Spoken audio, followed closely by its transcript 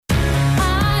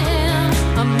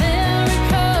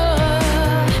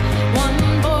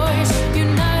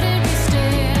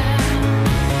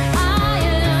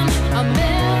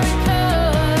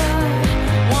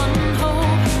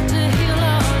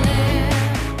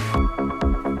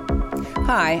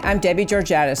Hi, I'm Debbie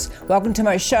Georgatos. Welcome to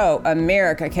my show,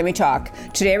 America, Can We Talk?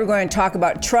 Today we're going to talk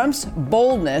about Trump's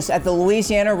boldness at the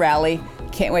Louisiana rally.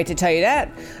 Can't wait to tell you that.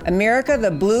 America,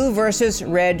 the blue versus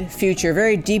red future.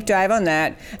 Very deep dive on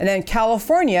that. And then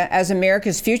California as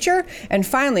America's future. And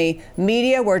finally,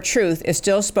 media where truth is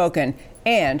still spoken.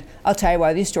 And I'll tell you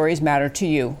why these stories matter to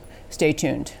you. Stay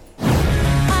tuned.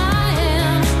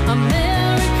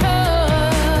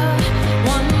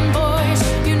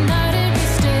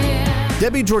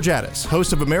 Debbie Georgatos,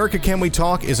 host of America Can We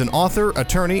Talk, is an author,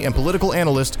 attorney, and political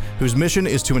analyst whose mission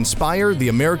is to inspire the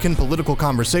American political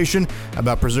conversation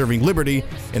about preserving liberty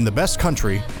in the best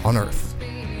country on earth.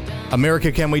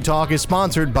 America Can We Talk is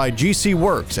sponsored by GC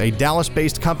Works, a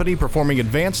Dallas-based company performing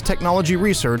advanced technology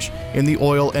research in the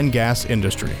oil and gas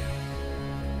industry.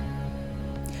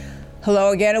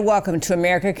 Hello again and welcome to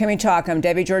America Can We Talk? I'm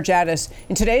Debbie Georgatos.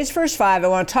 In today's First Five, I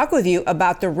want to talk with you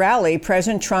about the rally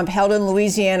President Trump held in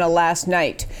Louisiana last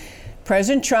night.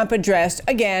 President Trump addressed,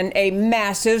 again, a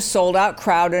massive sold-out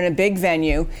crowd in a big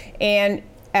venue, and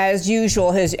as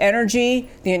usual, his energy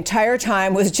the entire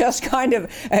time was just kind of,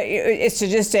 it's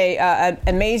just an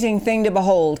amazing thing to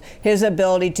behold. His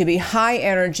ability to be high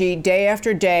energy day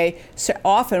after day, so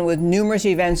often with numerous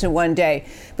events in one day.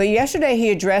 But yesterday he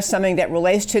addressed something that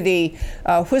relates to the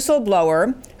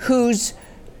whistleblower whose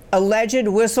alleged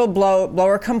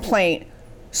whistleblower complaint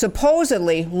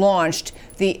supposedly launched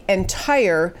the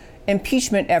entire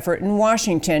impeachment effort in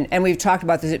Washington. And we've talked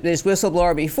about this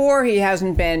whistleblower before. He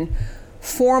hasn't been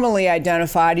formally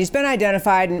identified. He's been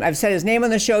identified, and I've said his name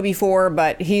on the show before,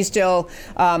 but he's still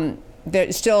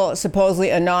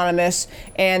supposedly anonymous.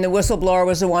 And the whistleblower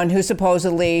was the one who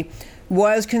supposedly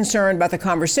was concerned about the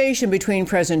conversation between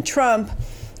President Trump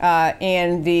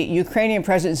and the Ukrainian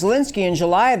President Zelensky in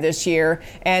July of this year.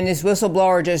 And this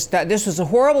whistleblower just thought this was a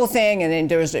horrible thing, and then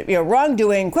there was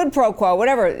wrongdoing, quid pro quo,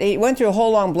 whatever. He went through a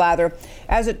whole long blather.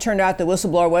 As it turned out, the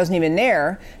whistleblower wasn't even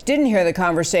there, didn't hear the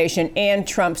conversation, and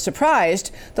Trump surprised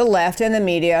the left and the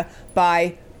media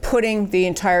by putting the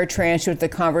entire transcript of the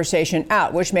conversation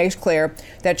out, which makes clear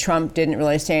that Trump didn't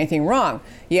really say anything wrong.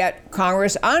 Yet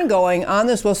Congress, ongoing on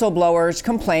this whistleblower's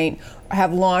complaint,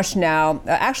 have launched now.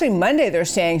 Actually, Monday, they're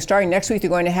saying, starting next week, they're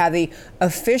going to have the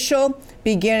official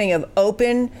beginning of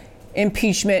open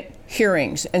impeachment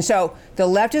hearings. And so the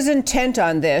left is intent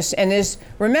on this. And this,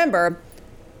 remember,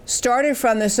 started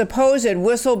from the supposed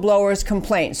whistleblower's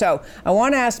complaint. So I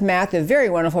want to ask Matt, the very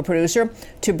wonderful producer,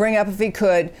 to bring up, if he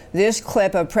could, this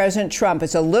clip of President Trump.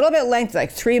 It's a little bit lengthy,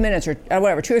 like 3 minutes or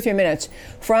whatever, 2 or 3 minutes,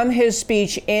 from his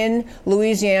speech in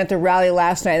Louisiana at the rally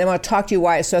last night. And I want to talk to you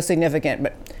why it's so significant.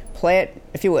 But play it,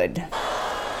 if you would.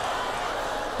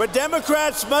 But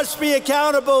Democrats must be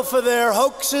accountable for their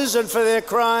hoaxes and for their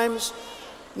crimes.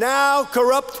 Now,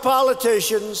 corrupt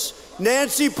politicians,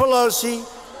 Nancy Pelosi,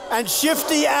 and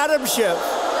shifty Adam Schiff,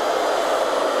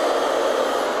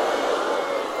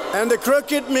 and the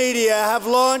crooked media have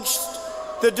launched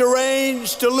the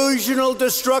deranged, delusional,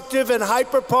 destructive, and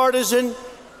hyper-partisan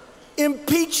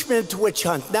impeachment witch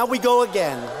hunt. Now we go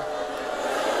again.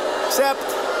 Except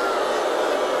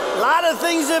a lot of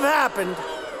things have happened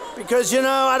because,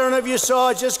 I don't know if you saw,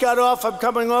 I just got off, I'm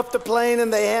coming off the plane,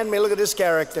 and they hand me, look at this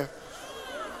character.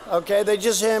 Okay, they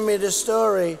just hand me this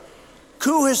story.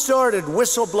 Coup has started,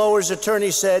 whistleblower's attorney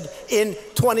said in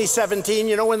 2017.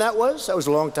 You know when that was? That was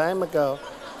a long time ago.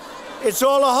 It's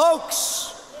all a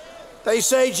hoax. They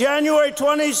say January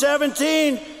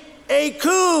 2017, a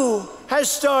coup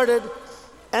has started,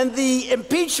 and the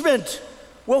impeachment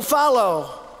will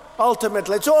follow,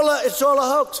 ultimately. It's all a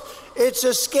hoax. It's a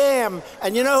scam.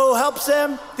 And you know who helps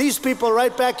them? These people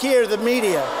right back here, the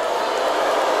media.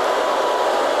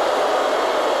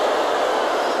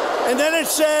 And then it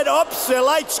said, oops, the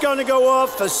light's going to go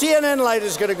off. The CNN light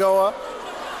is going to go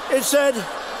off. It said,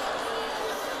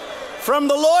 from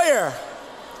the lawyer,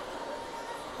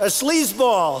 a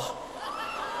sleazeball.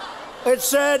 It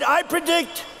said, I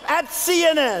predict at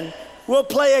CNN will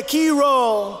play a key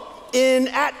role in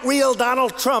at real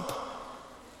Donald Trump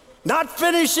not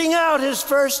finishing out his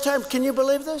first term. Can you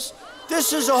believe this?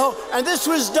 This is and this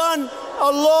was done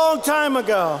a long time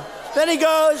ago. Then he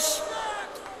goes,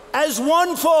 as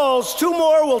one falls, two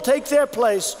more will take their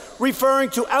place, referring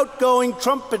to outgoing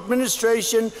Trump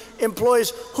administration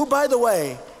employees who, by the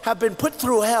way, have been put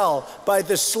through hell by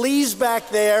the sleaze back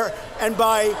there and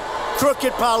by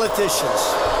crooked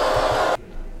politicians.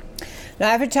 Now,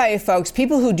 I have to tell you, folks,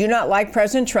 people who do not like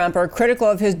President Trump are critical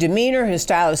of his demeanor, his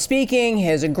style of speaking,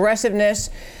 his aggressiveness,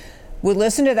 would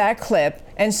listen to that clip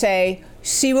and say,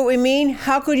 See what we mean?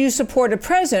 How could you support a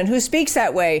president who speaks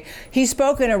that way? He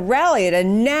spoke in a rally at a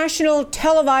national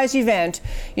televised event,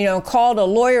 called a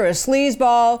lawyer a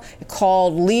sleazeball,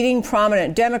 called leading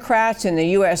prominent Democrats in the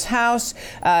U.S. House.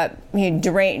 He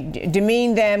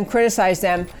demeaned them, criticized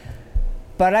them.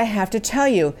 But I have to tell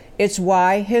you, it's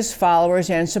why his followers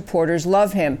and supporters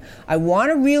love him. I want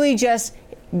to really just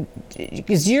hone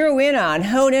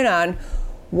in on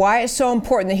why it's so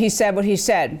important that he said what he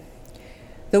said.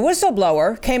 The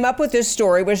whistleblower came up with this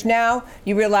story, which now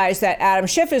you realize that Adam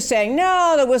Schiff is saying,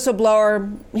 no, the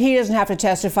whistleblower, he doesn't have to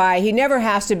testify. He never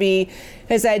has to be,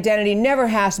 his identity never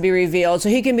has to be revealed. So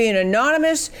he can be an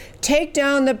anonymous, take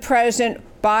down the president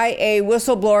by a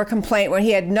whistleblower complaint when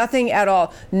he had nothing at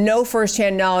all, no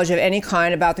firsthand knowledge of any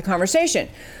kind about the conversation.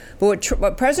 But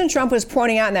what President Trump was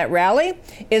pointing out in that rally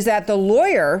is that the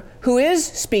lawyer who is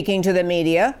speaking to the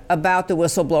media about the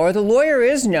whistleblower, the lawyer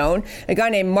is known, a guy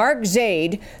named Mark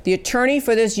Zaid, the attorney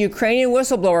for this Ukrainian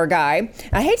whistleblower guy.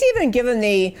 I hate to even give him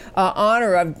the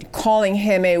honor of calling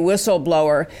him a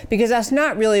whistleblower, because that's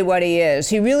not really what he is.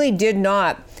 He really did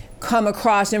not come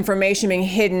across information being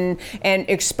hidden and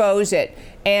expose it.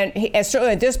 And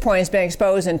certainly at this point, it's been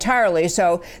exposed entirely.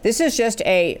 So this is just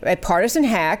a partisan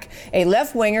hack, a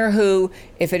left-winger who,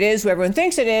 if it is who everyone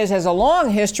thinks it is, has a long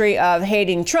history of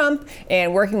hating Trump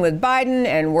and working with Biden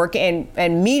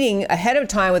and meeting ahead of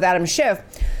time with Adam Schiff.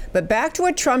 But back to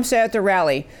what Trump said at the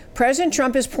rally. President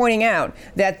Trump is pointing out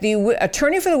that the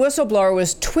attorney for the whistleblower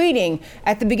was tweeting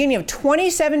at the beginning of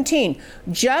 2017,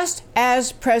 just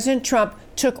as President Trump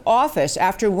took office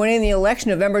after winning the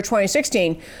election in November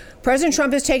 2016. President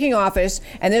Trump is taking office,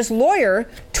 and this lawyer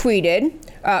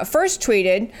first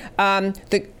tweeted,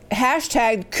 the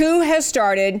hashtag coup has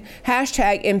started,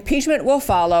 hashtag impeachment will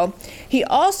follow. He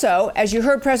also, as you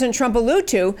heard President Trump allude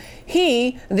to,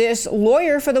 this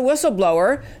lawyer for the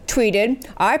whistleblower, tweeted,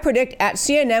 I predict at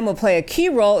CNN will play a key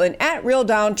role in at real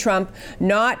Donald Trump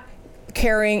not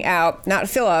finishing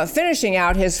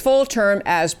out his full term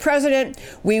as president.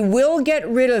 We will get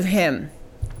rid of him.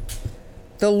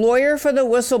 The lawyer for the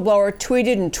whistleblower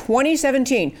tweeted in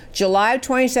 2017, July of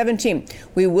 2017,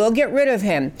 we will get rid of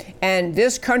him, and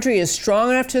this country is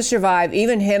strong enough to survive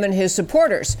even him and his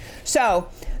supporters. So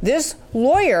this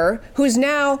lawyer, who's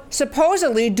now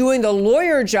supposedly doing the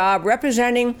lawyer job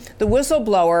representing the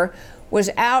whistleblower, was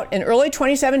out in early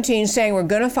 2017 saying we're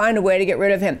going to find a way to get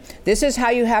rid of him. This is how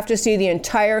you have to see the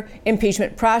entire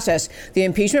impeachment process. The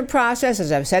impeachment process, as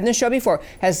I've said in the show before,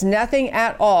 has nothing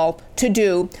at all to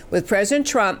do with President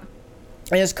Trump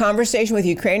and his conversation with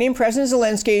Ukrainian President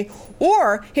Zelensky,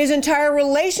 or his entire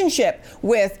relationship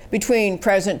between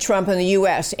President Trump and the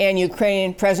U.S. and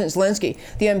Ukrainian President Zelensky.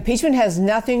 The impeachment has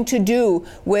nothing to do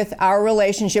with our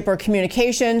relationship or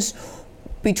communications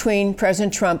between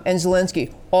President Trump and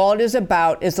Zelensky. All it is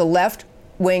about is the left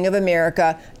wing of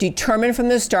America, determined from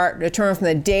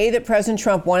the day that President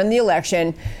Trump won the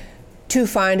election, to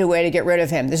find a way to get rid of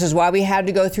him. This is why we had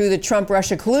to go through the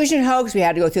Trump-Russia collusion hoax. We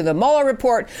had to go through the Mueller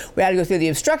report. We had to go through the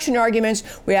obstruction arguments.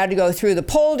 We had to go through the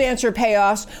pole dancer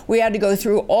payoffs. We had to go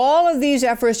through all of these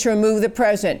efforts to remove the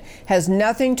president. Has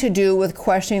nothing to do with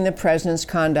questioning the president's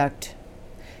conduct.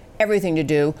 Everything to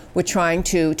do with trying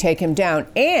to take him down.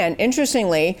 And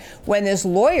interestingly, when this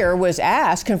lawyer was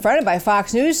confronted by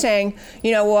Fox News saying,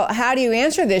 well, how do you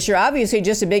answer this? You're obviously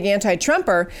just a big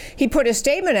anti-Trumper. He put a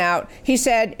statement out. He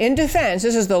said, in defense,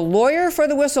 this is the lawyer for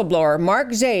the whistleblower,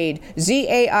 Mark Zaid,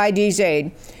 Z-A-I-D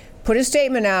Zaid, put a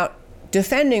statement out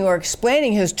defending or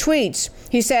explaining his tweets.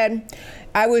 He said,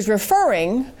 I was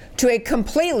referring to a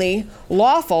completely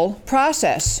lawful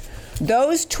process.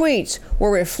 Those tweets were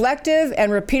reflective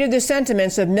and repeated the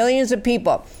sentiments of millions of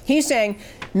people. He's saying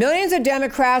millions of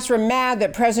Democrats were mad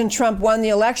that President Trump won the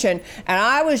election, and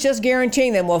I was just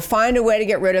guaranteeing them we'll find a way to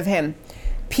get rid of him.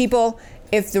 People,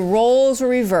 if the roles were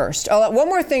reversed. Oh, one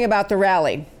more thing about the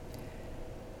rally.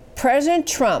 President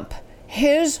Trump,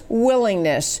 his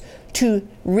willingness to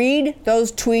read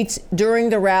those tweets during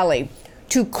the rally,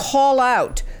 to call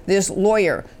out this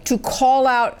lawyer, to call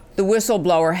out the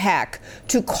whistleblower hack,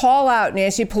 to call out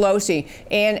Nancy Pelosi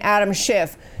and Adam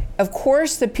Schiff. Of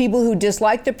course, the people who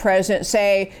dislike the president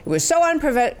say it was so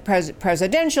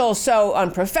presidential, so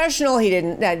unprofessional,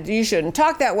 you shouldn't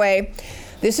talk that way.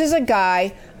 This is a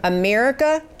guy,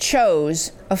 America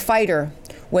chose a fighter.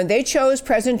 When they chose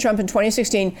President Trump in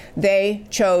 2016, they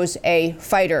chose a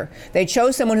fighter. They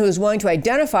chose someone who was willing to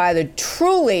identify the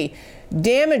truly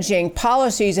damaging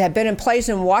policies that have been in place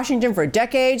in Washington for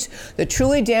decades, the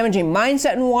truly damaging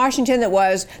mindset in Washington that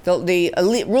was the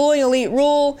elite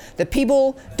rule. The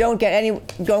people don't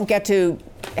get to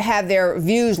have their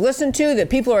views listened to, that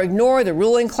people are ignored, the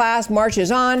ruling class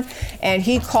marches on, and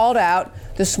he called out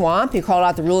the swamp, he called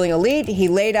out the ruling elite, he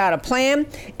laid out a plan,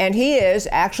 and he is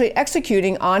actually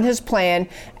executing on his plan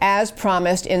as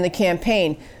promised in the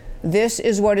campaign. This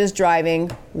is what is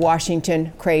driving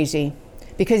Washington crazy,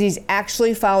 because he's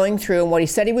actually following through on what he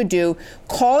said he would do,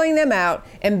 calling them out,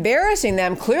 embarrassing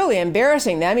them, clearly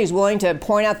embarrassing them. He's willing to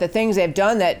point out the things they've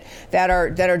done that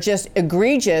are just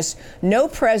egregious. No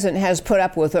president has put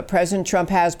up with what President Trump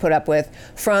has put up with,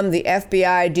 from the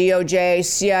FBI, DOJ,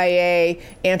 CIA,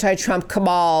 anti-Trump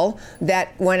cabal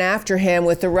that went after him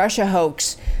with the Russia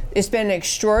hoax. It's been an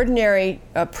extraordinary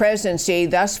presidency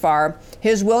thus far.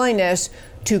 His willingness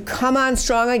to come on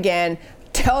strong again,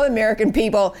 tell American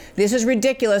people this is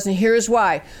ridiculous, and here's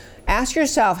why. Ask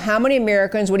yourself how many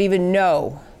Americans would even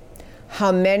know,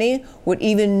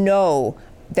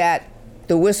 that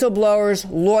the whistleblower's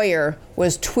lawyer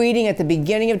was tweeting at the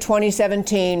beginning of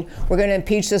 2017, we're going to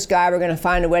impeach this guy, we're going to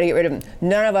find a way to get rid of him.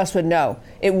 None of us would know.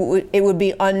 It would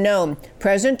be unknown.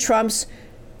 President Trump's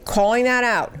calling that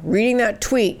out, reading that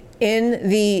tweet in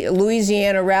the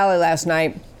Louisiana rally last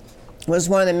night, was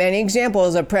one of the many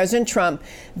examples of President Trump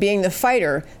being the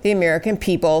fighter the American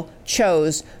people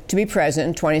chose to be president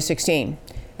in 2016.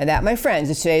 And that, my friends,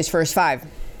 is today's First Five.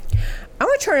 I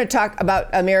want to turn to talk about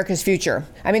America's future.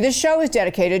 I mean, this show is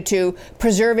dedicated to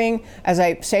preserving, as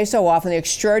I say so often, the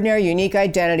extraordinary, unique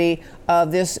identity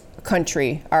of this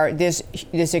country,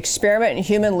 this experiment in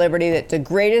human liberty, that the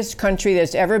greatest country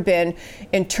that's ever been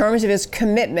in terms of its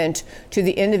commitment to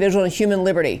the individual and human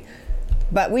liberty.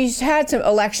 But we had some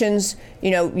elections,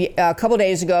 a couple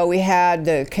days ago. We had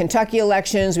the Kentucky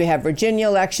elections, we have Virginia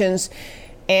elections,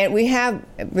 and we have,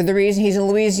 for the reason he's in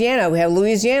Louisiana, we have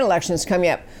Louisiana elections coming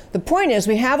up. The point is,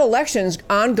 we have elections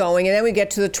ongoing, and then we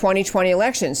get to the 2020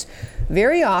 elections.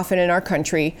 Very often in our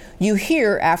country, you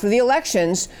hear after the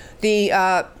elections,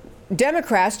 the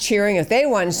Democrats cheering if they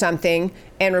won something,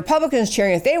 and Republicans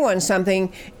cheering if they won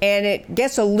something, and it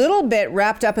gets a little bit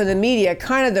wrapped up in the media,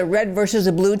 kind of the red versus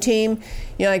the blue team.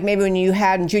 Like maybe when you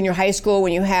had in junior high school,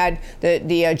 when you had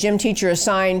the gym teacher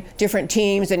assign different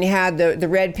teams, and you had the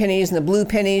red pennies and the blue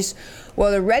pennies.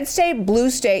 Well, the red state, blue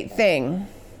state thing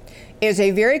is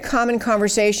a very common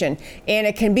conversation, and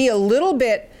it can be a little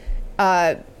bit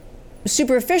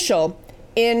superficial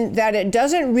in that it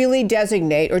doesn't really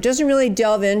designate or doesn't really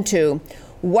delve into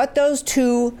what those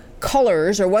two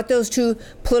colors or what those two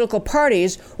political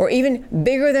parties, or even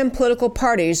bigger than political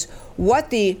parties,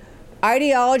 what the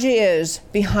ideology is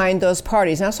behind those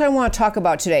parties. And that's what I want to talk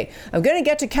about today. I'm going to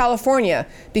get to California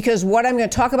because what I'm going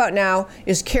to talk about now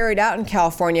is carried out in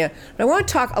California. But I want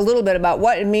to talk a little bit about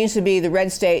what it means to be the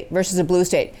red state versus the blue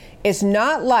state. It's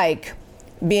not like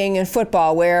being in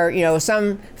football where,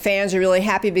 some fans are really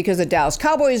happy because the Dallas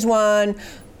Cowboys won,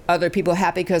 other people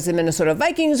happy because the Minnesota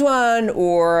Vikings won,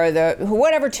 or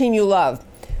whatever team you love.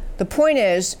 The point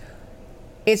is,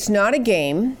 it's not a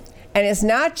game, and it's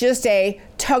not just a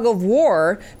tug of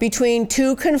war between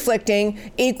two conflicting,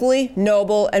 equally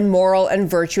noble and moral and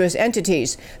virtuous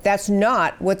entities. That's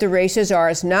not what the races are.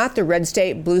 It's not the red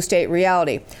state, blue state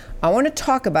reality. I want to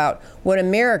talk about what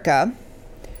America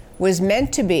was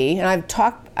meant to be, and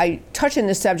I touch on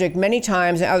this subject many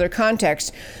times in other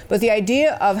contexts, but the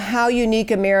idea of how unique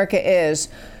America is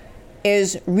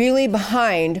really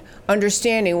behind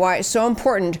understanding why it's so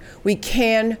important we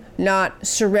cannot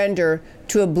surrender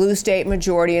to a blue state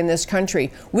majority in this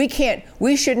country. We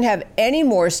shouldn't have any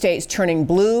more states turning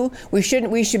blue. We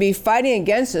should be fighting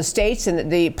against the states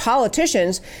and the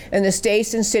politicians in the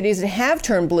states and cities that have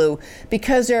turned blue,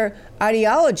 because their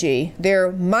ideology,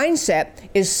 their mindset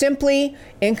is simply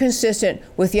inconsistent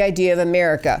with the idea of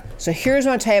America. So here's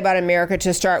what I'll tell you about America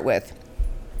to start with.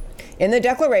 In the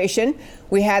Declaration,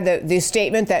 we had the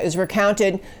statement that is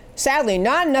recounted, sadly,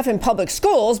 not enough in public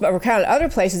schools, but recounted other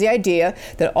places, the idea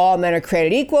that all men are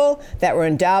created equal, that we're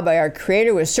endowed by our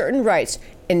Creator with certain rights.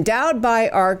 Endowed by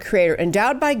our Creator,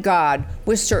 endowed by God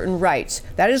with certain rights.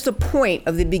 That is the point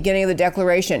of the beginning of the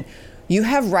Declaration. You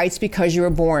have rights because you were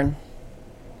born.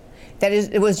 That is,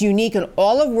 it was unique in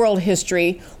all of world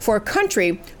history for a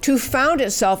country to found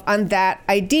itself on that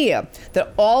idea,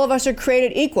 that all of us are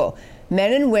created equal.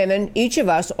 Men and women, each of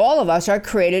us, all of us are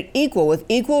created equal with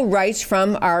equal rights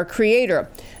from our Creator.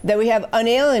 That we have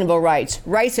unalienable rights,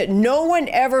 rights that no one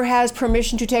ever has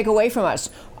permission to take away from us.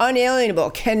 Unalienable,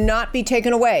 cannot be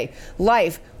taken away.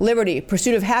 Life, liberty,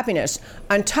 pursuit of happiness.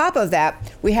 On top of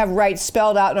that, we have rights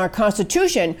spelled out in our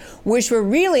Constitution, which were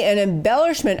really an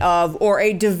embellishment of or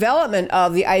a development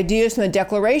of the ideas from the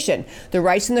Declaration. The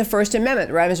rights in the First Amendment,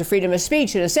 the rights of freedom of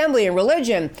speech and assembly and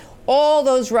religion, all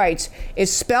those rights.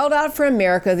 It's spelled out for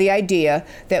America the idea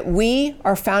that we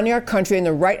are founding our country in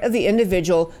the right of the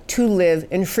individual to live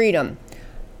in freedom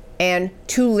and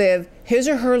to live his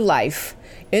or her life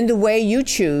in the way you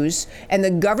choose. And the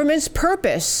government's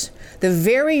purpose, the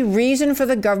very reason for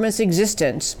the government's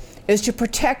existence, is to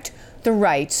protect the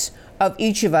rights of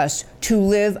each of us to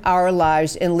live our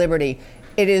lives in liberty.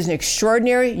 It is an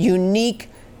extraordinary, unique,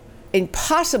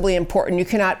 impossibly important. You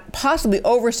cannot possibly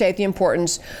overstate the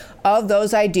importance of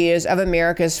those ideas of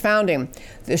America's founding.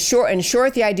 In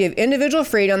short, the idea of individual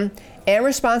freedom and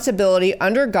responsibility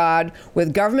under God,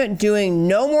 with government doing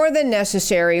no more than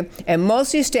necessary and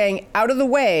mostly staying out of the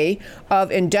way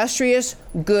of industrious,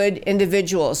 good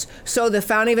individuals. So the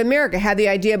founding of America had the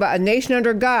idea about a nation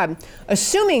under God,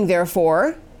 assuming,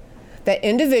 therefore, that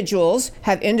individuals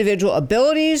have individual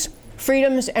abilities,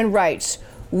 freedoms, and rights.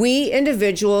 We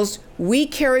individuals, we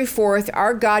carry forth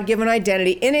our God-given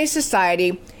identity in a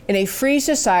society, in a free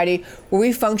society where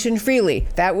we function freely.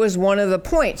 That was one of the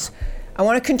points. I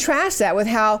want to contrast that with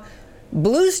how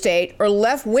blue state or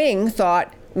left-wing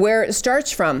thought, where it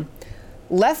starts from.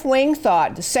 Left-wing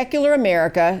thought, the secular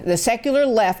America, the secular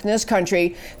left in this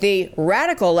country, the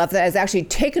radical left that has actually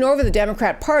taken over the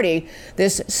Democrat Party,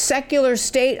 this secular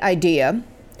state idea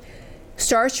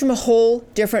starts from a whole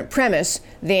different premise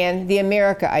than the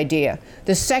America idea.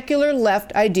 The secular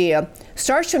left idea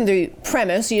starts from the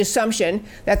premise, the assumption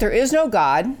that there is no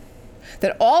God,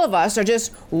 that all of us are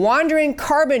just wandering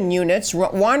carbon units,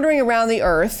 wandering around the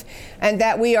earth, and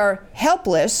that we are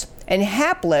helpless and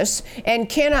hapless and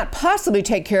cannot possibly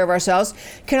take care of ourselves,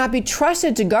 cannot be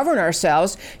trusted to govern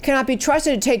ourselves, cannot be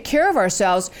trusted to take care of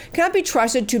ourselves, cannot be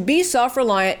trusted to be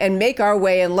self-reliant and make our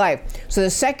way in life. So the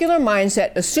secular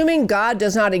mindset, assuming God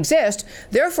does not exist,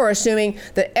 therefore assuming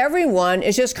that everyone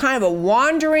is just kind of a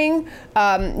wandering,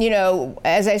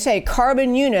 as I say,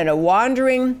 carbon unit, a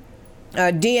wandering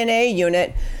DNA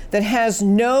unit that has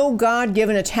no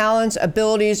God-given talents,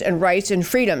 abilities, and rights and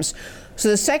freedoms. So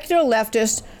the secular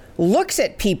leftist looks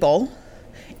at people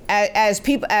as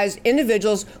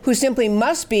individuals who simply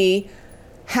must be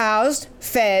housed,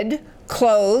 fed,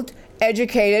 clothed,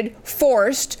 educated,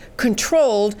 forced,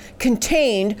 controlled,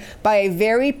 contained by a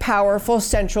very powerful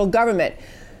central government.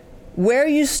 Where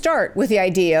you start with the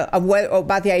idea of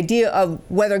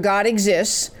whether God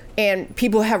exists and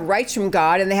people have rights from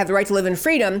God and they have the right to live in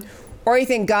freedom, or you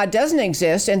think God doesn't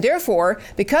exist, and therefore,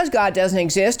 because God doesn't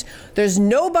exist, there's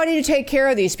nobody to take care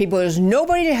of these people, there's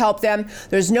nobody to help them,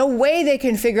 there's no way they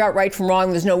can figure out right from wrong,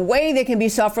 there's no way they can be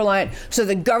self-reliant, so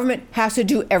the government has to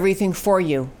do everything for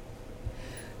you.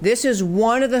 This is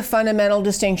one of the fundamental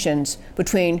distinctions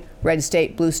between red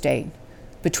state, blue state,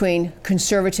 between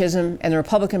conservatism and the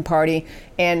Republican Party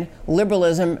and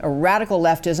liberalism, or radical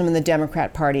leftism in the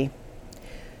Democrat Party.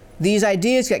 These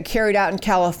ideas get carried out in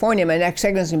California. My next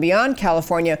segment is going to be on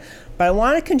California, but I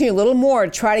want to continue a little more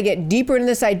to try to get deeper into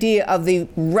this idea of the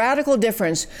radical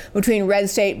difference between red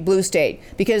state, blue state.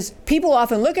 Because people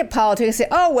often look at politics and say,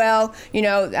 oh, well,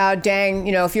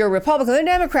 if you're a Republican, the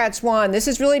Democrats won. This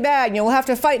is really bad. We'll have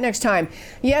to fight next time.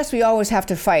 Yes, we always have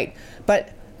to fight.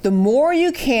 But the more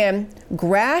you can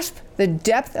grasp the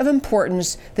depth of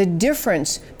importance, the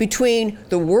difference between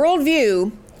the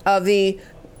worldview of the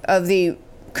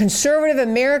conservative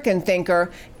American thinker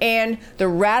and the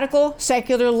radical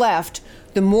secular left,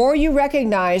 the more you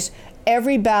recognize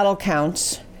every battle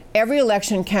counts, every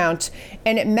election counts,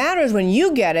 and it matters when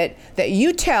you get it that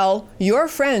you tell your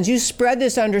friends, you spread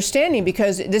this understanding,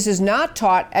 because this is not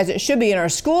taught as it should be in our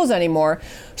schools anymore.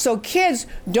 So kids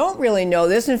don't really know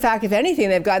this. In fact, if anything,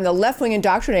 they've gotten the left-wing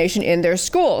indoctrination in their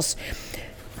schools.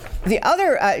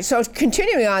 So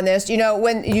continuing on this,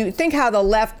 when you think how the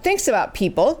left thinks about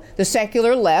people, the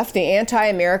secular left, the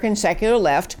anti-American secular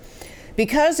left,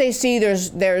 because they see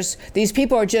there's these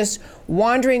people are just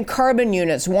wandering carbon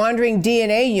units, wandering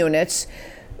DNA units,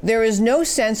 there is no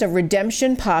sense of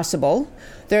redemption possible.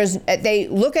 They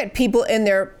look at people in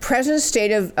their present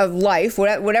state of life,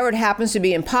 whatever it happens to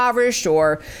be, impoverished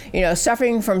or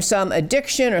suffering from some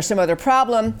addiction or some other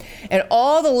problem, and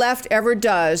all the left ever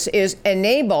does is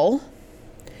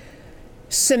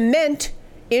cement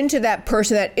into that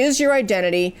person that is your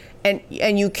identity, and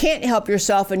you can't help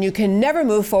yourself, and you can never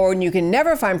move forward, and you can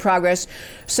never find progress.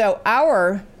 So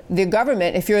the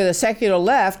government, if you're the secular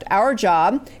left, our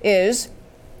job is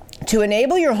to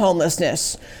enable your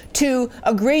homelessness, to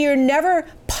agree you're never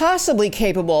possibly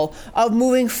capable of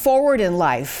moving forward in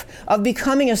life, of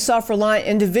becoming a self-reliant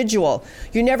individual.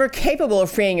 You're never capable of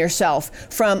freeing yourself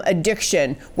from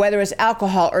addiction, whether it's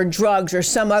alcohol or drugs or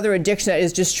some other addiction that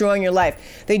is destroying your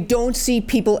life. They don't see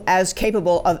people as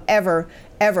capable of ever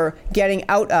ever getting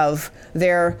out of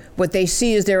what they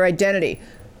see as their identity.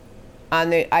 On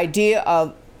the idea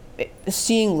of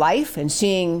seeing life and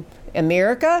seeing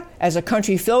America as a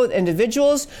country filled with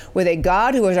individuals, with a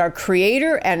God who is our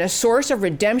creator and a source of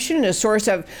redemption and a source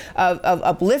of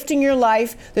uplifting your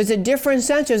life. There's a different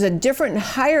sense, there's a different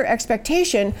higher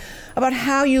expectation about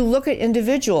how you look at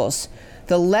individuals.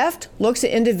 The left looks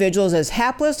at individuals as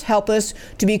hapless, helpless,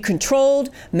 to be controlled,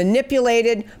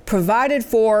 manipulated, provided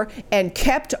for, and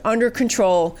kept under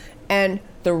control. And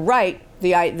the right,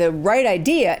 the right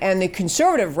idea and the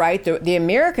conservative right, the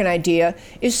American idea,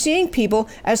 is seeing people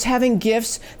as having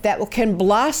gifts that can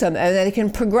blossom and that they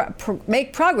can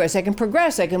make progress, they can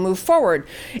progress, they can move forward.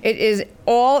 It is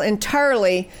all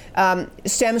entirely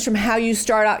stems from how you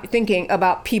start out thinking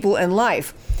about people and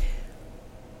life.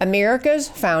 America's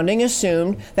founding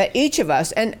assumed that each of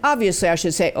us, and obviously I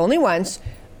should say only once,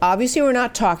 obviously we're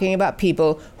not talking about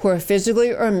people who are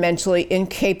physically or mentally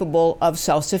incapable of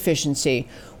self-sufficiency.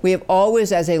 We have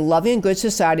always, as a loving and good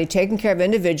society, taken care of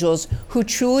individuals who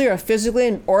truly are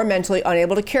physically or mentally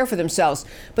unable to care for themselves.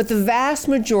 But the vast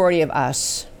majority of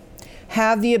us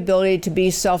have the ability to be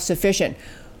self-sufficient.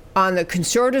 On the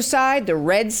conservative side, the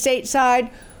red state side,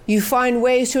 you find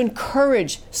ways to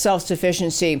encourage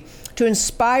self-sufficiency, to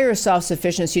inspire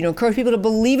self-sufficiency, to encourage people to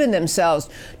believe in themselves,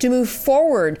 to move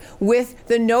forward with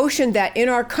the notion that in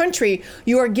our country,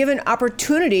 you are given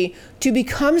opportunity to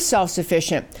become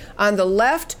self-sufficient. On the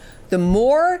left, the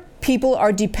more people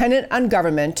are dependent on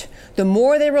government, the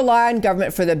more they rely on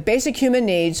government for the basic human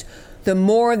needs, the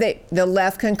more the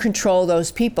left can control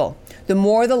those people. The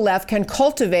more the left can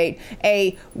cultivate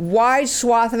a wide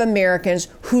swath of Americans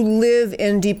who live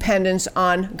in dependence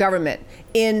on government.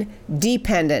 In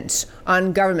dependence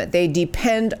on government. They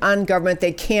depend on government.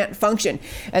 They can't function.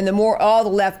 And the more all the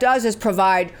left does is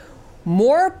provide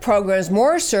more programs,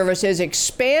 more services,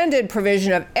 expanded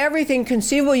provision of everything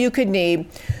conceivable you could need,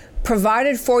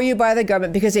 provided for you by the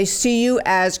government, because they see you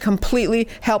as completely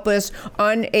helpless,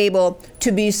 unable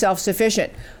to be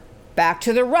self-sufficient. Back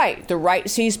to the right. The right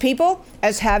sees people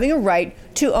as having a right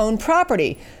to own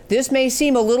property. This may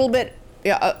seem a little bit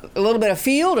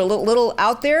afield, a little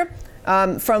out there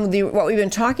from what we've been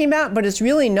talking about, but it's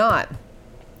really not.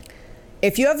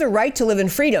 If you have the right to live in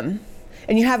freedom,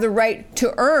 and you have the right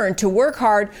to earn, to work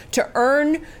hard, to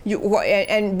earn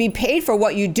and be paid for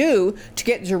what you do,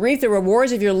 to reap the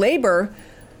rewards of your labor,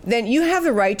 then you have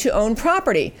the right to own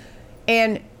property.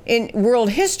 And in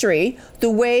world history,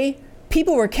 the way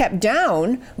people were kept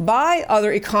down by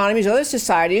other economies, other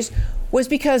societies, was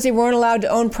because they weren't allowed to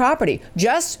own property.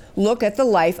 Just look at the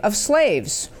life of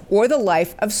slaves or the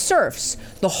life of serfs.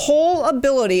 The whole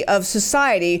ability of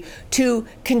society to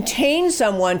contain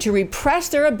someone, to repress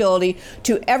their ability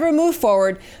to ever move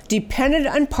forward, depended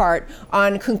in part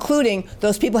on concluding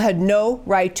those people had no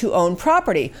right to own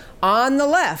property. On the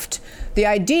left, the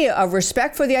idea of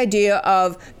respect for the idea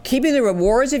of keeping the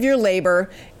rewards of your labor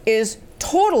is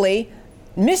totally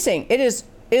missing. It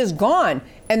is gone.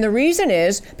 And the reason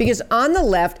is because on the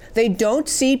left, they don't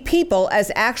see people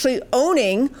as actually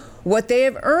owning what they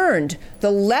have earned.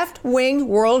 The left-wing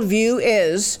worldview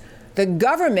is the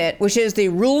government, which is the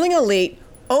ruling elite,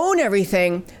 own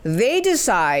everything. They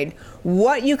decide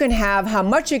what you can have, how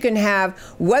much you can have,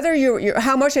 whether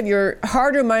how much of your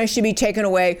hard-earned money should be taken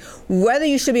away, whether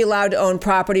you should be allowed to own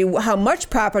property, how much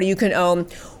property you can own,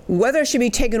 whether it should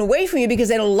be taken away from you because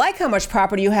they don't like how much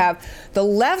property you have. The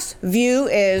left's view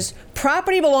is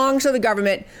property belongs to the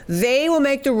government. They will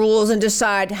make the rules and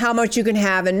decide how much you can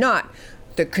have and not.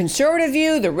 The conservative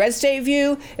view, the red state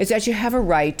view, is that you have a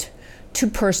right to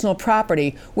personal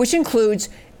property, which includes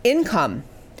income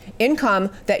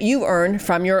that you earn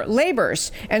from your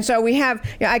labors. And so we have,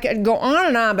 I could go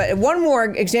on, but one more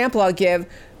example I'll give.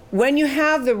 When you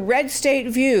have the red state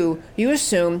view, you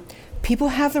assume people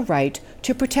have the right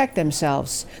to protect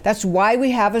themselves. That's why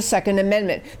we have a Second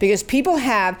Amendment, because people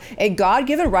have a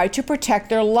God-given right to protect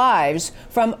their lives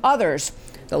from others.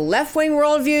 The left-wing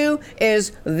worldview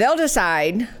is they'll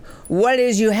decide what it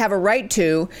is you have a right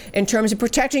to in terms of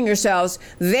protecting yourselves.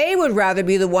 They would rather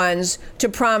be the ones to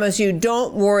promise you,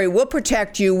 don't worry, we'll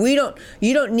protect you.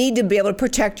 You don't need to be able to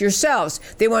protect yourselves.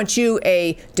 They want you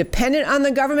dependent on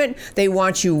the government. They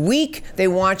want you weak. They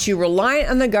want you reliant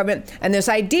on the government. And this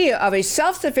idea of a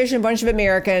self-sufficient bunch of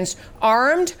Americans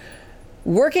armed,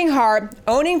 working hard,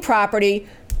 owning property,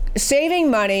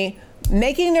 saving money,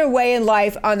 making their way in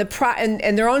life on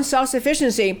and their own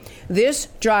self-sufficiency, this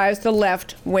drives the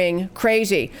left wing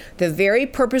crazy. The very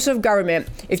purpose of government,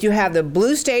 if you have the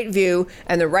blue state view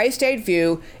and the right state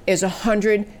view, is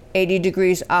 180 80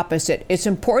 degrees opposite. It's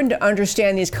important to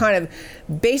understand these kind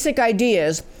of basic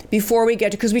ideas before we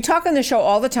get to, because we talk on the show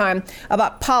all the time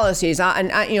about policies.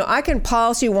 I can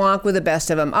policy wonk with the best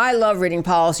of them. I love reading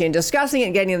policy and discussing it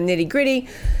and getting in the nitty gritty.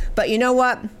 But you know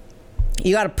what?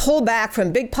 You got to pull back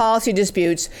from big policy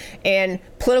disputes and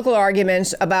political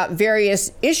arguments about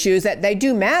various issues that they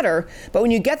do matter. But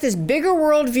when you get this bigger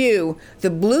world view,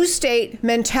 the blue state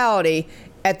mentality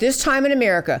at this time in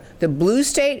America, the blue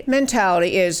state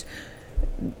mentality is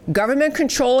government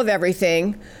control of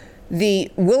everything,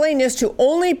 the willingness to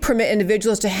only permit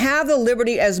individuals to have the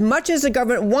liberty as much as the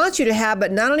government wants you to have,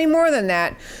 but not any more than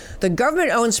that. The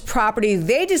government owns property.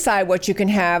 They decide what you can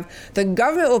have. The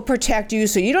government will protect you,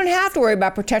 so you don't have to worry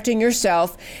about protecting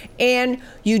yourself. And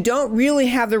you don't really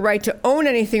have the right to own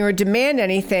anything or demand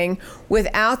anything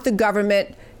without the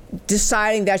government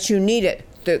deciding that you need it.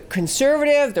 The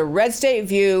conservative, the red state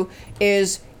view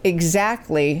is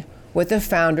exactly what the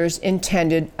founders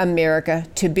intended America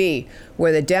to be.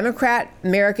 Where the Democrat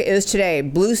America is today,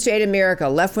 blue state America,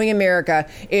 left-wing America,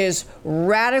 is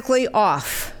radically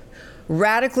off.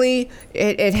 Radically,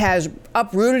 it has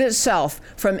uprooted itself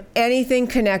from anything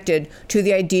connected to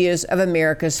the ideas of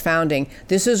America's founding.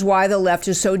 This is why the left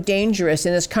is so dangerous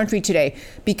in this country today,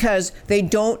 because they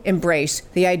don't embrace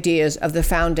the ideas of the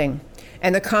founding.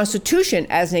 And the Constitution,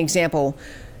 as an example,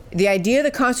 the idea of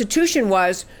the Constitution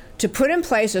was to put in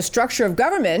place a structure of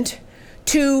government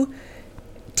to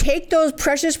take those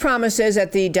precious promises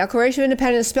that the Declaration of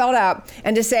Independence spelled out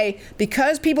and to say,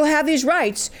 because people have these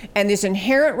rights and this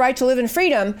inherent right to live in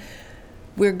freedom,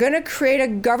 we're going to create a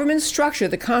government structure,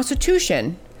 the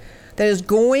Constitution, that is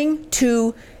going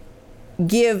to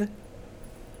give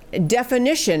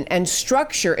definition and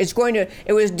structure.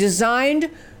 It was designed,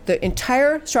 the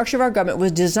entire structure of our government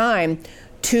was designed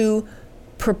to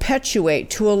perpetuate,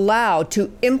 to allow,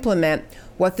 to implement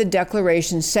what the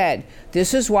Declaration said.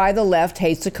 This is why the left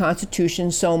hates the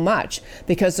Constitution so much,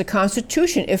 because the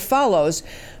Constitution, if follows,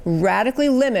 radically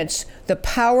limits the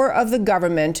power of the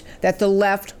government that the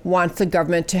left wants the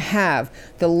government to have.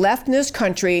 The left in this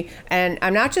country, and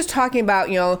I'm not just talking about,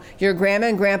 your grandma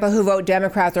and grandpa who vote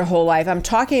Democrat their whole life. I'm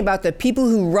talking about the people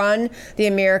who run the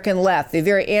American left, the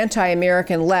very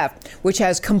anti-American left, which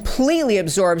has completely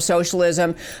absorbed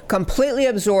socialism, completely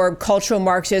absorbed cultural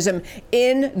Marxism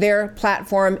in their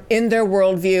platform, in their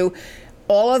worldview.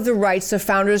 All of the rights the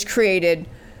founders created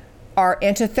are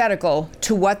antithetical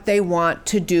to what they want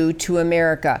to do to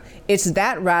America. It's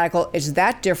that radical, it's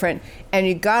that different, and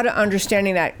you got to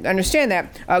understand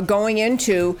that going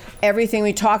into everything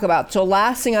we talk about. So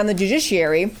last thing on the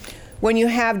judiciary, when you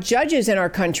have judges in our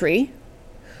country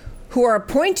who are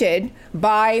appointed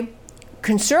by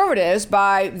conservatives,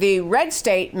 by the red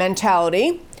state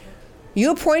mentality,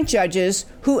 you appoint judges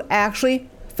who actually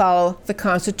follow the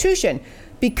Constitution,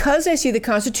 because they see the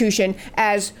Constitution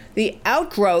as the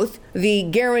outgrowth, the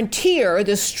guarantor,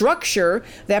 the structure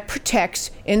that protects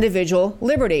individual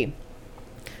liberty.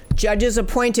 Judges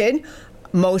appointed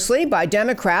mostly by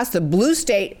Democrats, the blue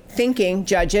state thinking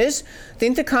judges,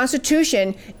 think the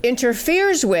Constitution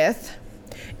interferes with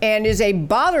and is a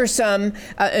bothersome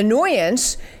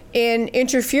annoyance in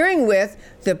interfering with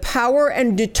the power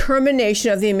and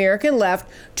determination of the American left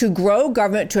to grow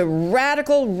government to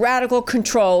radical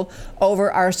control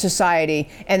over our society.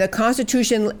 And the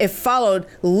Constitution, if followed,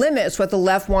 limits what the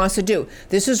left wants to do.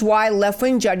 This is why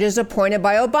left-wing judges appointed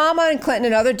by Obama and Clinton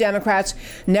and other Democrats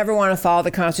never want to follow the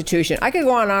Constitution. I could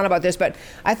go on and on about this, but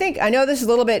I know this is a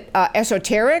little bit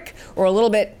esoteric or a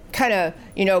little bit kind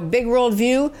of, big world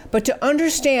view, but to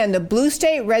understand the blue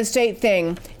state, red state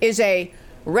thing is a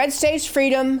red state's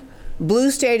freedom,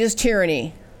 blue state is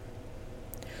tyranny.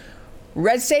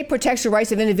 Red state protects the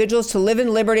rights of individuals to live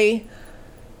in liberty.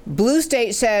 Blue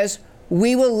state says,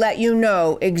 we will let you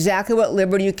know exactly what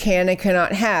liberty you can and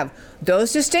cannot have.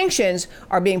 Those distinctions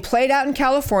are being played out in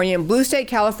California, in blue state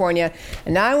California.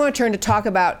 And now I want to turn to talk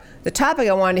about the topic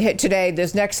I wanted to hit today,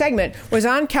 this next segment, was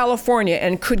on California.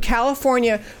 And could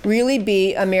California really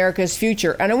be America's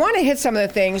future? And I want to hit some of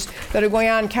the things that are going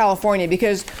on in California,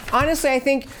 because honestly, I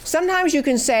think sometimes you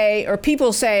can say, or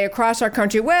people say across our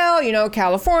country, well,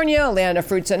 California, land of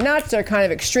fruits and nuts, they're kind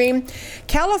of extreme.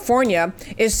 California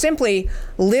is simply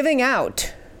living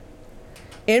out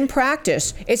in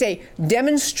practice. It's a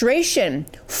demonstration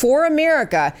for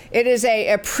America. It is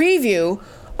a preview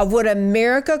of what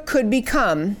America could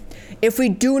become if we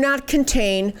do not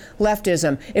contain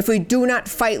leftism, if we do not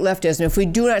fight leftism, if we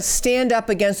do not stand up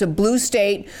against a blue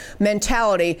state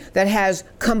mentality that has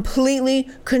completely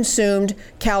consumed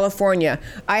California.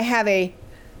 I have a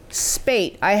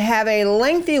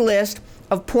lengthy list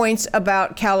of points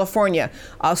about California.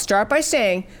 I'll start by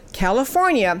saying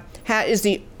California is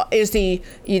the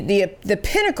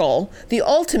pinnacle, the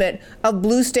ultimate of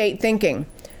blue state thinking.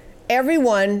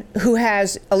 Everyone who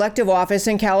has elective office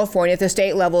in California at the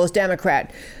state level is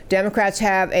Democrat. Democrats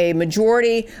have a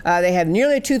majority. They have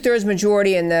nearly a 2/3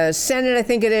 majority in the Senate, I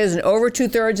think it is, and over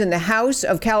 2/3 in the House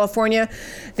of California.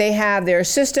 They have their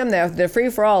system, their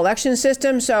free-for-all election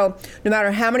system. So no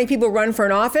matter how many people run for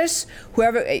an office,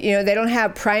 whoever, they don't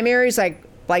have primaries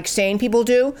like sane people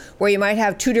do, where you might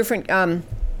have two different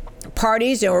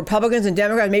parties, Republicans and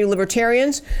Democrats, maybe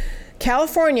libertarians.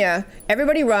 California,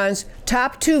 everybody runs.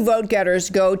 Top two vote getters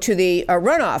go to the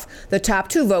runoff. The top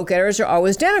two vote getters are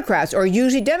always Democrats, or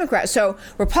usually Democrats. So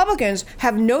Republicans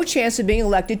have no chance of being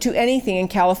elected to anything in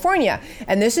California.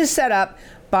 And this is set up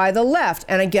by the left.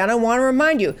 And again, I want to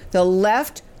remind you, the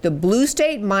left, the blue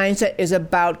state mindset is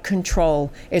about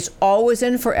control. It's always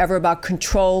and forever about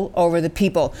control over the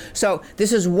people. So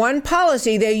this is one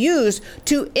policy they use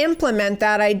to implement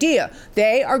that idea.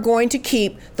 They are going to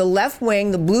keep the left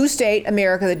wing, the blue state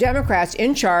America, the Democrats,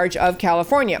 in charge of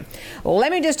California.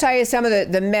 Let me just tell you some of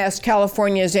the mess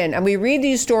California is in. And we read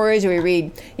these stories, and we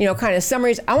read, kind of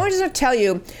summaries. I want to just tell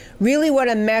you really what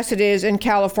a mess it is in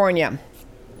California.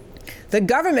 The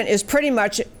government is pretty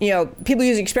much, people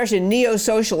use the expression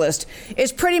neo-socialist.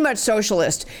 It's pretty much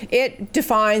socialist. It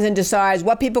defines and decides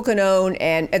what people can own,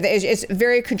 and it's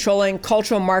very controlling,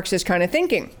 cultural Marxist kind of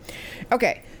thinking.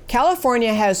 Okay,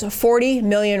 California has 40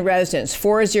 million residents,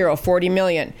 40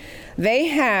 million. They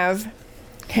have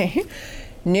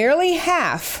nearly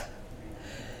half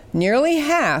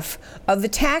of the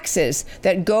taxes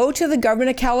that go to the government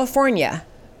of California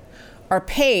are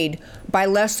paid by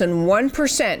less than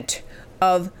 1%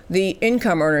 of the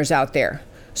income earners out there.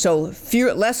 So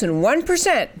less than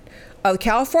 1% of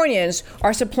Californians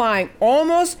are supplying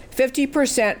almost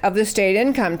 50% of the state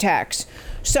income tax.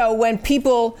 So when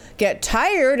people get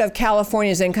tired of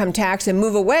California's income tax and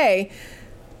move away,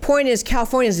 point is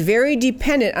California is very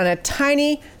dependent on a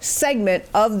tiny segment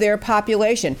of their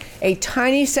population. A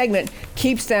tiny segment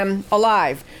keeps them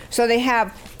alive. So they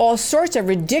have all sorts of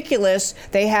ridiculous,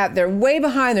 they're way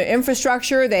behind their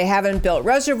infrastructure. They haven't built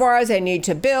reservoirs they need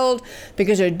to build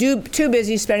because they're too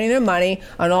busy spending their money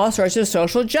on all sorts of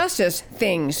social justice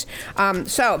things.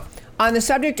 So on the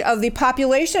subject of the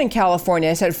population in California,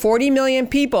 I said 40 million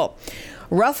people.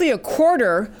 Roughly a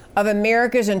quarter of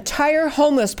America's entire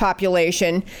homeless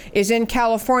population is in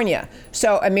California.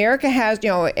 So America has,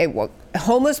 a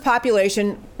homeless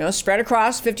population, spread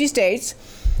across 50 states.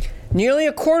 Nearly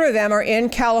a quarter of them are in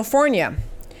California.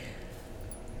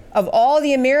 Of all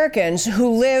the Americans who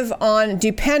live on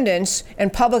dependence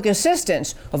and public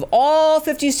assistance, of all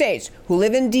 50 states who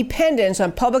live in dependence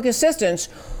on public assistance,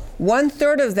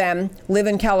 1/3 of them live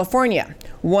in California.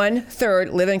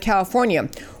 1/3 live in California.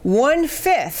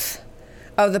 1/5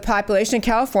 of the population in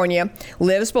California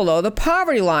lives below the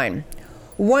poverty line.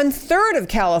 1/3 of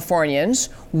Californians,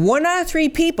 1 out of 3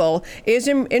 people, is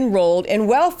enrolled in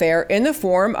welfare in the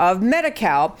form of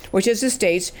Medi-Cal, which is the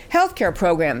state's health care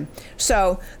program.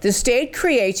 So the state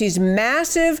creates these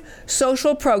massive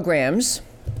social programs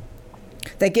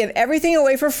that give everything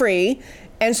away for free.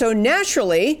 And so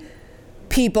naturally,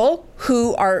 people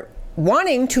who are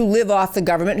wanting to live off the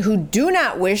government, who do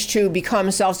not wish to become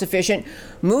self-sufficient,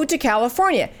 move to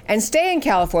California and stay in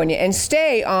California and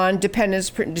stay on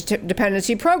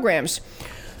dependency programs.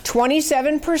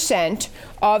 27%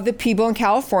 of the people in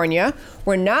California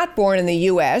were not born in the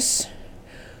U.S.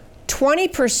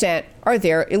 20% are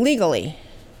there illegally.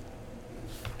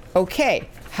 Okay,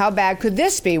 how bad could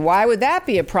this be? Why would that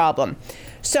be a problem?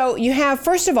 So you have,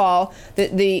 first of all,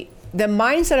 the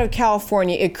mindset of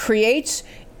California. It creates,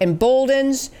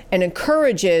 emboldens, and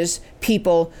encourages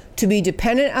people to be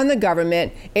dependent on the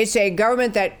government. It's a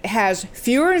government that has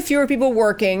fewer and fewer people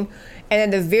working, and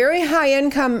then the very high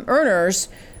income earners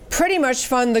pretty much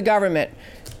fund the government.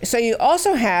 So you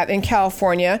also have in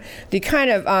California the kind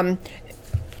of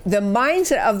the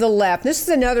mindset of the left. This is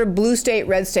another blue state,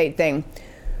 red state thing.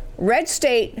 Red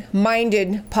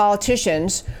state-minded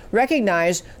politicians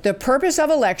recognize the purpose of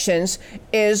elections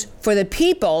is for the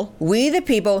people, we the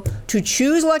people, to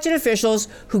choose elected officials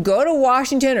who go to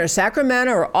Washington or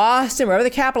Sacramento or Austin, wherever the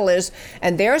capital is,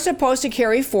 and they're supposed to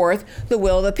carry forth the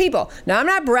will of the people. Now, I'm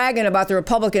not bragging about the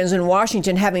Republicans in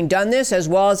Washington having done this as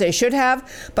well as they should have,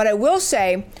 but I will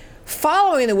say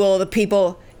following the will of the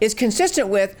people is consistent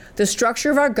with the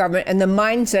structure of our government and the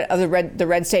mindset of the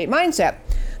red state mindset.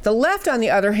 The left, on the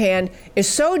other hand, is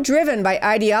so driven by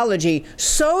ideology,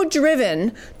 so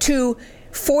driven to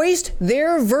foist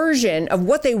their version of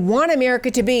what they want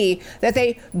America to be, that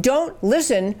they don't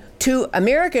listen to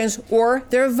Americans or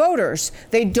their voters.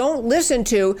 They don't listen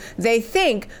to, they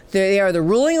think they are the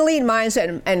ruling elite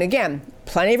mindset. And again,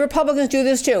 plenty of Republicans do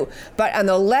this too. But on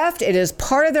the left, it is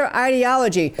part of their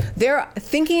ideology. Their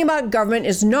thinking about government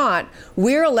is not,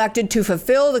 we're elected to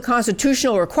fulfill the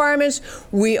constitutional requirements.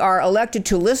 We are elected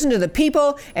to listen to the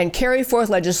people and carry forth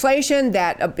legislation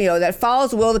that, that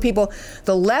follows the will of the people.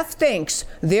 The left thinks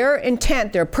their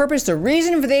intent, their purpose, the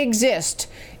reason for they exist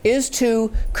is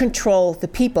to control the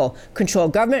people, control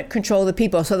government, control the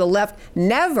people. So the left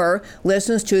never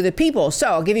listens to the people. So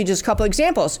I'll give you just a couple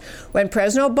examples. When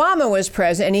President Obama was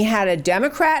president and he had a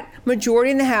Democrat majority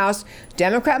in the House,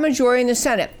 Democrat majority in the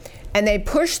Senate, and they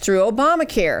pushed through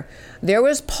Obamacare, there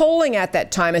was polling at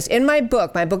that time. It's in my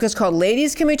book. My book is called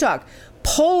Ladies, Can We Talk?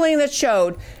 Polling that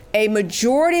showed a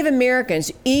majority of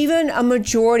Americans, even a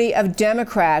majority of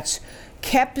Democrats,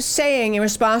 kept saying in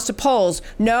response to polls,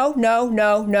 no, no,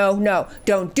 no, no, no.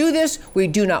 Don't do this. We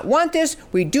do not want this.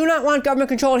 We do not want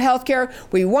government-controlled health care.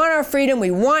 We want our freedom.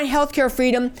 We want health care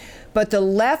freedom. But the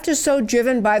left is so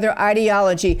driven by their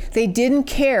ideology, they didn't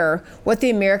care what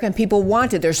the American people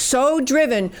wanted. They're so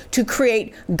driven to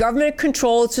create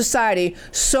government-controlled society,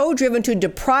 so driven to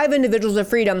deprive individuals of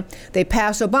freedom, they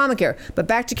passed Obamacare. But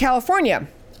back to California.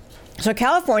 So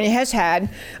California has had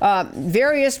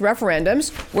various referendums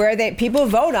where people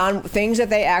vote on things that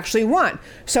they actually want.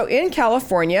 So in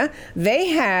California, they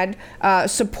had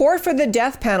support for the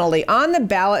death penalty on the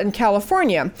ballot in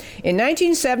California in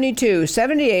 1972,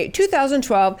 78,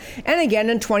 2012, and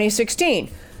again in 2016.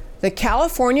 The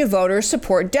California voters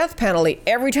support death penalty.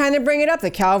 Every time they bring it up, the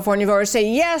California voters say,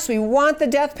 yes, we want the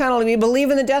death penalty. We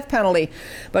believe in the death penalty.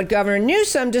 But Governor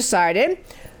Newsom decided,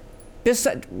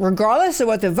 regardless of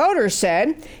what the voters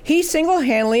said, he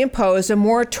single-handedly imposed a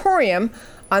moratorium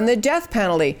on the death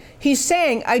penalty. He's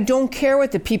saying, I don't care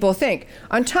what the people think.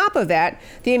 On top of that,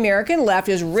 the American left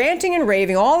is ranting and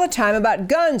raving all the time about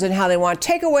guns and how they want to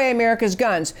take away America's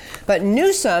guns. But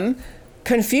Newsom,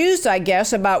 confused, I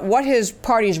guess, about what his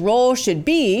party's role should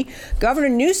be, Governor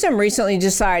Newsom recently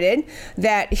decided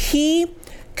that he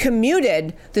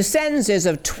commuted the sentences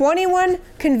of 21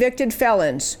 convicted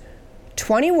felons.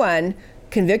 21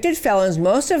 convicted felons,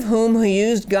 most of whom who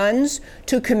used guns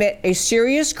to commit a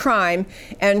serious crime,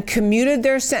 and commuted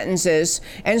their sentences.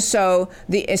 And so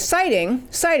citing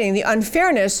the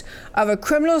unfairness of a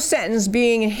criminal sentence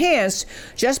being enhanced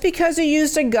just because they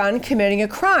used a gun committing a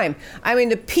crime. I mean,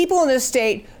 the people in this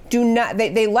state do not,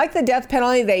 they like the death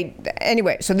penalty.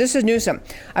 Anyway, so this is Newsom.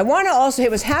 I want to also hit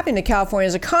what's happening to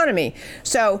California's economy.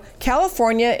 So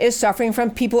California is suffering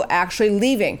from people actually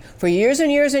leaving for years and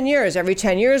years and years. Every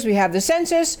 10 years we have the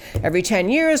census. Every 10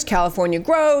 years California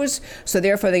grows. So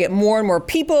therefore they get more and more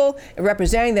people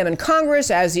representing them in Congress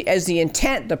as the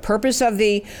intent, the purpose of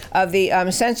the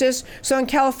census. So in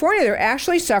California they're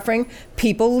actually suffering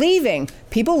people leaving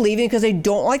because they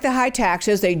don't like the high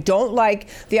taxes. They don't like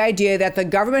the idea that the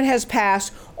government has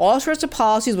passed all sorts of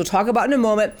policies we'll talk about in a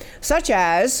moment, such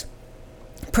as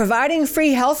providing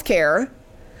free health care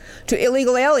to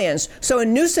illegal aliens. So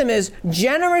when Newsom is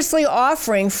generously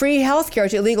offering free health care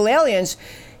to illegal aliens,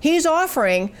 he's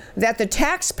offering that the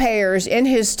taxpayers in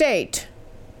his state,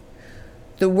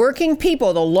 the working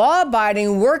people, the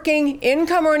law-abiding, working,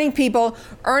 income-earning people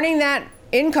earning that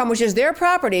income, which is their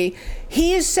property,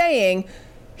 he is saying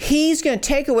he's going to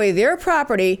take away their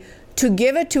property to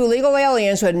give it to illegal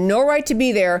aliens who had no right to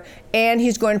be there, and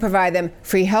he's going to provide them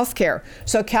free health care.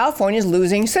 So California is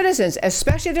losing citizens,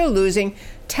 especially if they're losing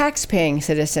tax-paying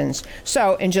citizens.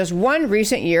 So in just one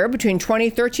recent year, between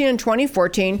 2013 and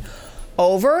 2014,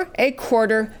 over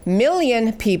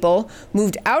 250,000 people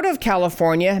moved out of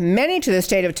California, many to the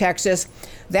state of Texas.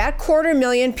 That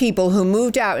 250,000 people who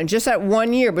moved out in just that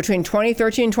 1 year between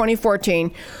 2013 and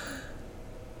 2014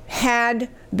 had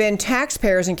been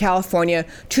taxpayers in California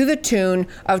to the tune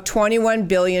of $21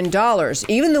 billion.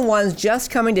 Even the ones just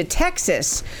coming to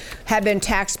Texas have been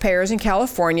taxpayers in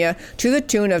California to the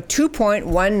tune of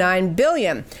 $2.19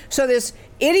 billion. So this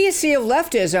idiocy of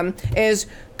leftism is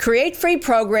create free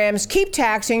programs, keep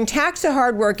taxing, tax the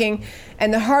hardworking,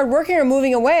 and the hardworking are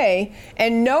moving away.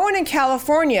 And no one in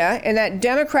California in that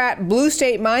Democrat blue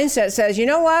state mindset says, you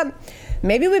know what?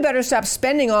 Maybe we better stop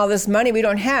spending all this money we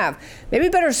don't have. Maybe we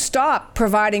better stop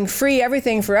providing free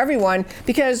everything for everyone,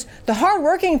 because the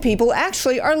hardworking people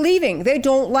actually are leaving. They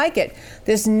don't like it.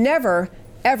 This never,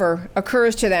 ever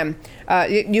occurs to them.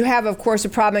 You have, of course, a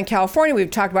problem in California.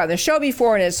 We've talked about it in the show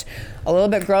before, and it's a little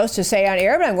bit gross to say on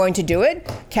air, but I'm going to do it.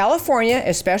 California,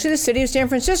 especially the city of San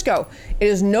Francisco, it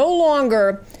is no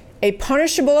longer a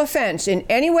punishable offense in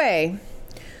any way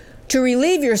to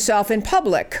relieve yourself in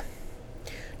public,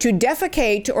 to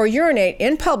defecate or urinate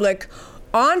in public,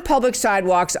 on public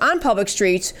sidewalks, on public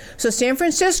streets. So San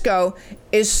Francisco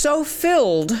is so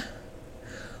filled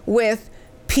with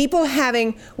people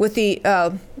having, with the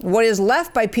what is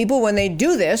left by people when they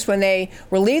do this, when they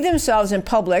relieve themselves in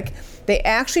public, they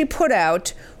actually put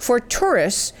out for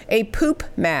tourists a poop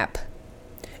map.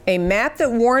 A map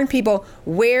that warned people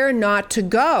where not to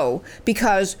go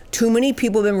because too many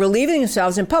people have been relieving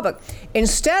themselves in public.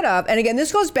 Instead of, and again,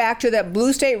 this goes back to that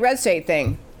blue state, red state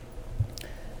thing.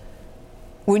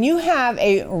 When you have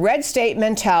a red state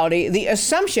mentality, the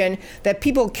assumption that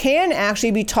people can actually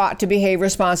be taught to behave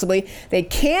responsibly, they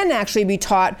can actually be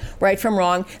taught right from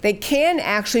wrong, they can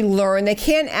actually learn, they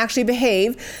can actually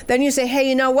behave, then you say, hey,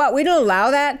 you know what, we don't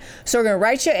allow that, so we're going to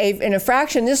write you an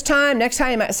infraction this time, next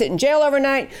time you might sit in jail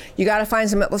overnight, you got to find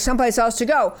someplace else to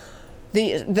go.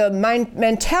 The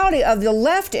mentality of the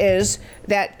left is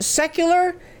that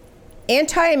secular,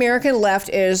 anti-American left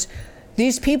is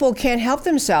these people can't help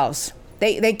themselves.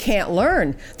 They can't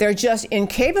learn. They're just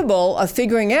incapable of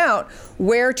figuring out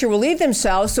where to relieve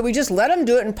themselves, so we just let them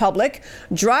do it in public,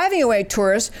 driving away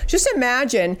tourists. Just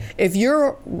imagine if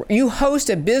you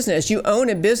host a business, you own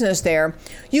a business there,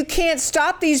 you can't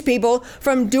stop these people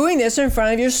from doing this in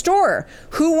front of your store.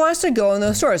 Who wants to go in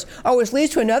those stores? Oh, which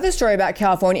leads to another story about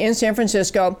California in San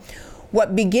Francisco.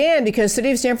 What began because the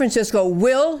city of San Francisco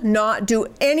will not do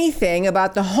anything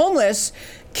about the homeless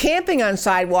camping on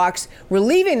sidewalks,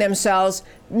 relieving themselves,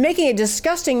 making a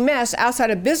disgusting mess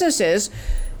outside of businesses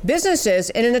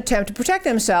in an attempt to protect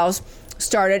themselves,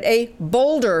 started a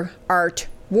boulder art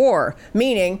war,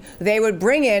 meaning they would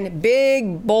bring in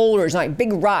big boulders, like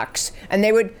big rocks, and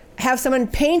they would have someone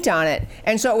paint on it.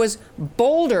 And so it was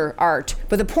boulder art.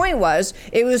 But the point was,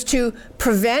 it was to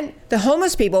prevent the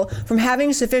homeless people from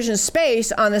having sufficient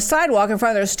space on the sidewalk in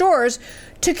front of their stores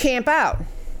to camp out,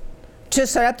 to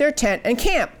set up their tent and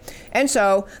camp. And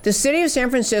so the city of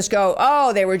San Francisco,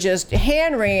 they were just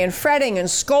hand-wringing and fretting and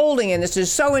scolding, and this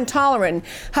is so intolerant.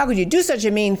 How could you do such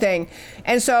a mean thing?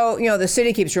 And so, the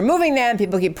city keeps removing them,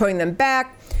 people keep putting them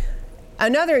back.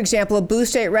 Another example of blue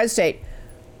state, red state.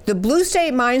 The blue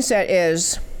state mindset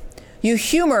is you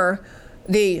humor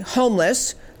the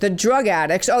homeless, the drug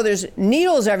addicts. Oh, there's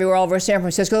needles everywhere all over San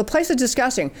Francisco. The place is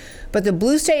disgusting. But the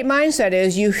blue state mindset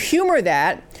is you humor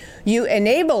that, you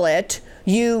enable it,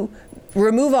 you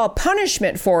remove all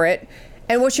punishment for it,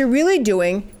 and what you're really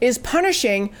doing is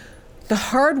punishing the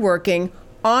hardworking,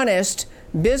 honest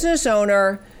business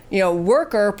owner,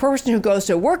 worker, person who goes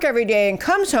to work every day and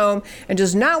comes home and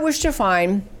does not wish to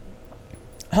find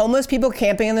homeless people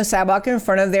camping on the sidewalk in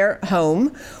front of their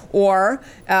home, or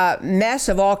mess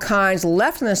of all kinds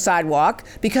left on the sidewalk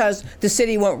because the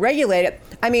city won't regulate it.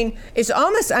 It's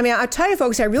almost, I'll tell you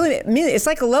folks, I really mean it. It's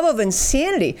like a level of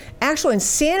insanity, actual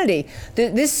insanity.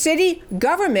 This city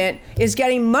government is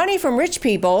getting money from rich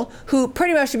people who,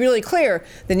 pretty much to be really clear,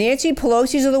 the Nancy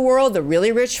Pelosi's of the world, the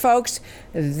really rich folks,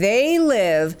 they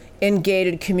live in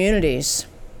gated communities.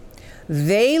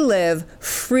 They live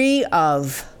free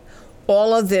of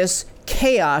all of this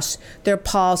chaos their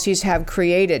policies have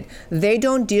created. They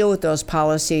don't deal with those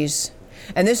policies.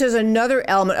 And this is another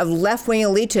element of left-wing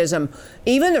elitism.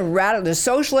 Even the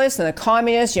socialists and the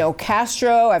communists,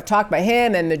 Castro, I've talked about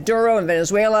him, and Maduro in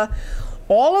Venezuela,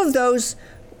 all of those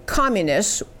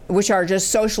communists, which are just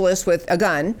socialists with a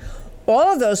gun,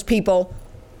 all of those people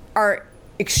are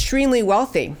extremely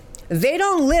wealthy. They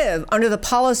don't live under the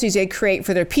policies they create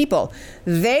for their people.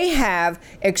 They have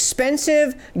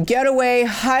expensive getaway,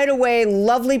 hideaway,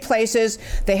 lovely places.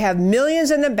 They have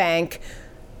millions in the bank.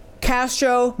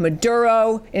 Castro,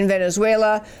 Maduro in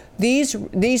Venezuela,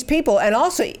 these people, and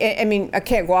also, I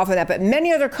can't go off on that, but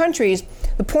many other countries,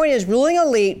 the point is ruling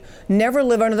elite never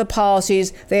live under the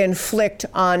policies they inflict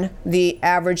on the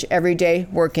average, everyday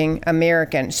working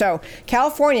American. So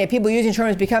California, people using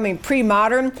terms becoming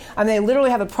pre-modern. They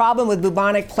literally have a problem with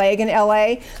bubonic plague in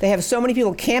LA. They have so many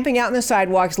people camping out in the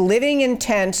sidewalks, living in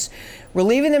tents,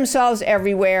 relieving themselves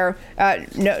everywhere.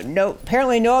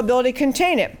 Apparently no ability to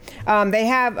contain it. They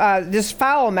have this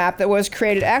foul map that was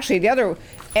created. Actually, the other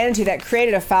entity that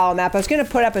created a foul map, I was going to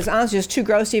put up, as honestly just too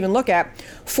gross to even look at.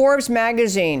 Forbes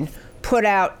magazine put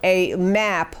out a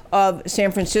map of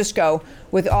San Francisco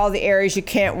with all the areas you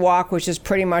can't walk, which is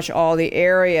pretty much all the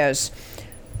areas.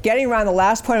 Getting around the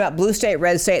last point about blue state,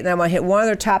 red state, and then I want to hit one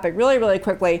other topic really, really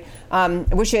quickly,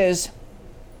 which is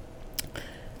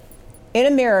in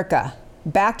America,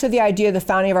 back to the idea of the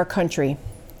founding of our country,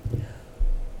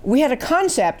 we had a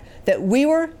concept that we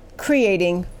were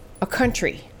creating a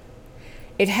country.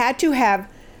 It had to have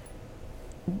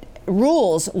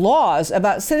rules, laws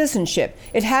about citizenship.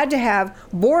 It had to have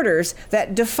borders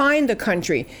that define the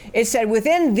country. It said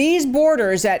within these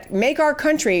borders that make our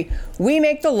country, we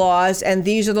make the laws, and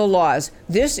these are the laws.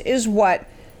 This is what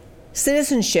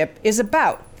citizenship is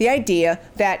about. The idea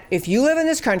that if you live in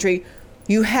this country,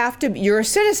 you're a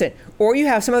citizen, or you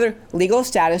have some other legal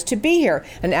status to be here.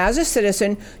 And as a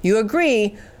citizen, you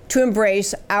agree to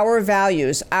embrace our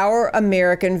values, our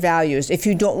American values. If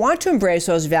you don't want to embrace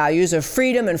those values of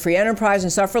freedom and free enterprise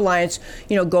and self-reliance,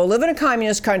 go live in a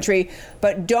communist country,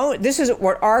 but this is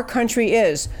what our country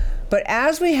is. But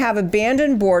as we have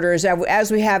abandoned borders,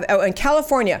 as we have in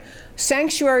California,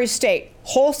 sanctuary state,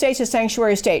 whole state's a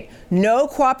sanctuary state, no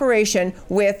cooperation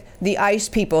with the ICE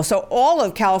people. So all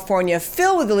of California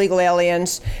filled with illegal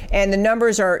aliens, and the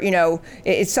numbers are,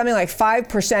 it's something like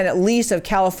 5% at least of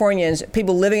Californians,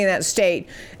 people living in that state,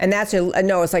 and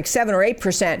it's like 7 or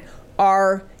 8%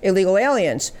 are illegal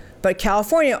aliens. But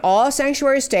California, all a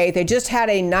sanctuary state, they just had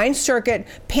a Ninth Circuit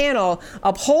panel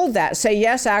uphold that, say,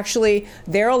 yes, actually,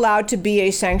 they're allowed to be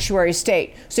a sanctuary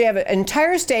state. So you have an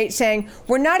entire state saying,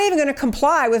 we're not even going to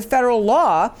comply with federal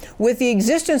law with the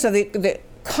existence of the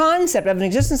concept of an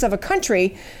existence of a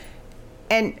country.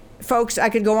 And folks, I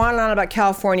could go on and on about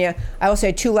California. I will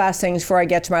say two last things before I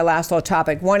get to my last little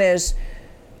topic. One is,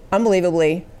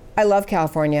 unbelievably, I love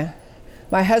California.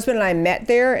 My husband and I met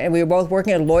there, and we were both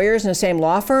working as lawyers in the same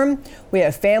law firm. We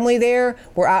have family there.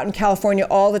 We're out in California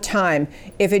all the time.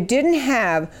 If it didn't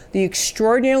have the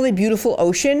extraordinarily beautiful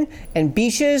ocean and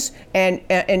beaches and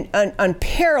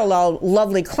unparalleled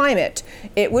lovely climate,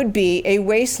 it would be a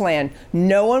wasteland.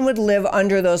 No one would live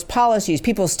under those policies.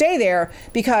 People stay there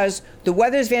because the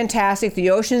weather's fantastic, the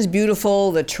ocean's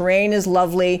beautiful, the terrain is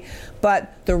lovely,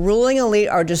 but the ruling elite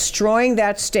are destroying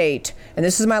that state. And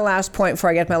this is my last point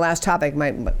before I get to my last topic.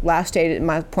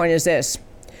 My point is this.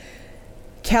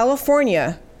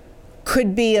 California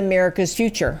could be America's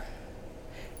future.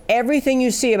 Everything you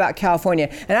see about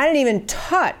California, and I didn't even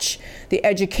touch the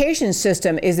education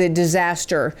system, is a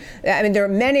disaster. I mean, there are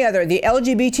many other, the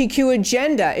LGBTQ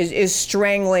agenda is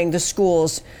strangling the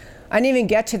schools. I didn't even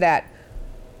get to that.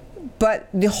 But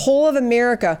the whole of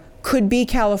America could be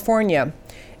California.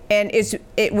 And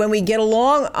when we get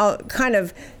along kind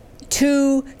of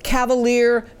too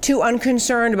cavalier, too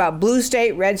unconcerned about blue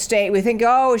state, red state, we think,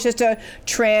 oh, it's just a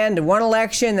trend, one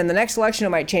election, then the next election it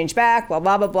might change back, blah,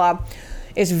 blah, blah, blah.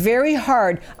 It's very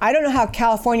hard. I don't know how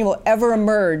California will ever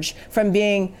emerge from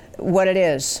being what it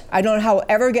is. I don't know how it will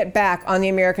ever get back on the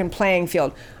American playing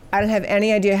field. I don't have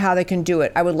any idea how they can do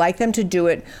it. I would like them to do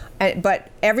it, but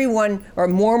everyone, or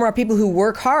more and more people who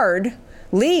work hard,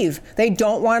 leave. They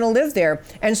don't want to live there.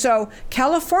 And so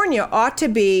California ought to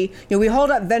be, we hold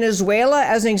up Venezuela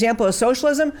as an example of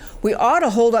socialism. We ought to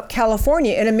hold up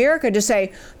California in America to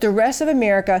say the rest of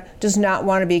America does not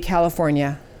want to be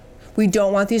California. We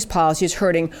don't want these policies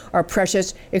hurting our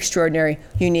precious, extraordinary,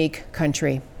 unique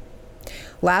country.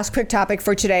 Last quick topic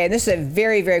for today, and this is a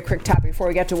very, very quick topic before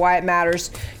we get to why it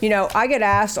matters. I get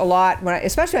asked a lot,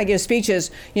 especially when I give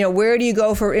speeches, where do you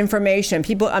go for information?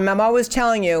 I'm always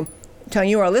telling you,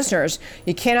 our listeners,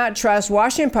 you cannot trust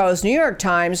Washington Post, New York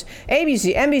Times,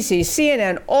 ABC, NBC,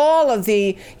 CNN, all of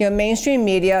the mainstream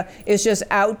media is just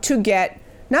out to get,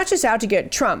 not just out to get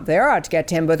Trump, they are out to get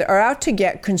him, but they are out to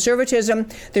get conservatism.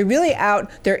 They're really out,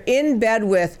 they're in bed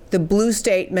with the blue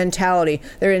state mentality.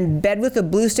 They're in bed with the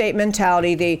blue state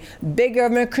mentality. The big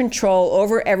government control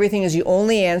over everything is the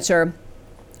only answer.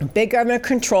 Big government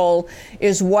control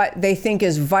is what they think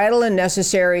is vital and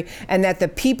necessary, and that the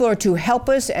people are too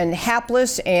helpless and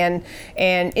hapless and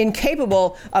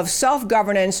incapable of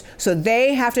self-governance, so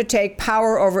they have to take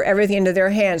power over everything into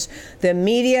their hands. The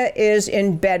media is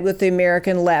in bed with the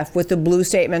American left, with the blue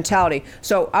state mentality.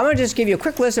 So I'm going to just give you a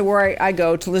quick list of where I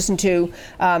go to listen to,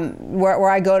 where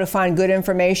I go to find good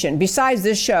information. Besides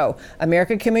this show,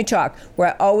 America Can We Talk,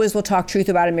 where I always will talk truth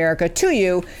about America to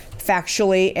you,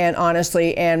 factually and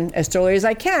honestly and as thoroughly as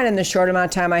I can in the short amount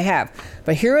of time I have.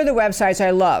 But here are the websites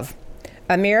I love.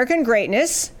 American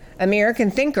Greatness, American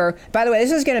Thinker. By the way,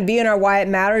 this is going to be in our Why It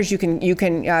Matters. You can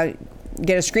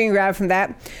get a screen grab from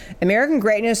that. American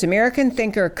Greatness, American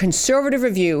Thinker, Conservative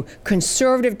Review,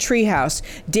 Conservative Treehouse,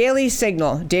 Daily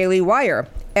Signal, Daily Wire,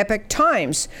 Epoch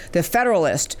Times, The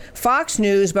Federalist, Fox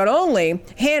News, but only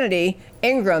Hannity,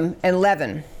 Ingram, and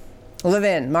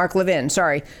Mark Levin,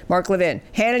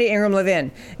 Hannity, Ingram,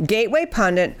 Levin, Gateway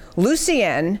Pundit,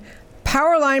 Lucien,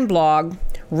 Powerline Blog,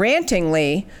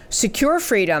 Rantingly, Secure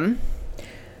Freedom,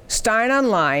 Stein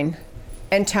Online,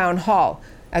 and Town Hall.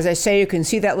 As I say, you can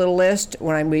see that little list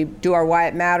when we do our Why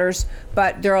It Matters,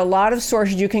 but there are a lot of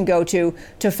sources you can go to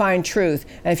find truth.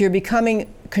 And if you're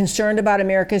becoming concerned about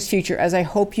America's future, as I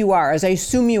hope you are, as I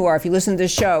assume you are if you listen to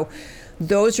this show,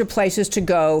 those are places to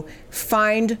go.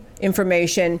 Find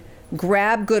information,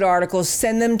 grab good articles,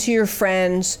 send them to your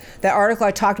friends. That article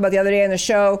I talked about the other day on the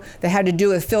show that had to do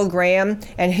with Phil Graham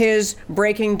and his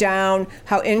breaking down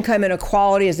how income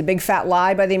inequality is a big fat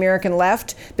lie by the American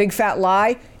left. Big fat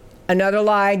lie. Another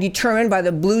lie determined by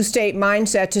the blue state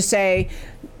mindset to say,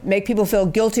 make people feel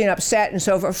guilty and upset, and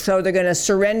so they're going to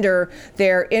surrender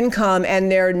their income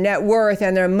and their net worth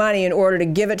and their money in order to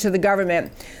give it to the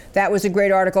government. That was a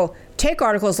great article. Take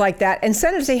articles like that and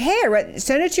send it to say, hey,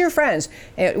 send it to your friends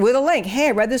with a link. Hey,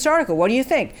 I read this article. What do you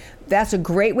think? That's a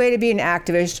great way to be an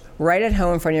activist right at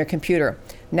home in front of your computer.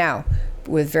 Now,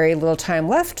 with very little time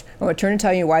left, I'm going to turn and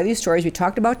tell you why these stories we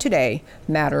talked about today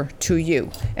matter to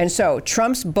you. And so,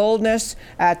 Trump's boldness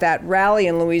at that rally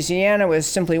in Louisiana was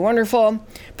simply wonderful.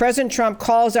 President Trump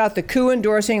calls out the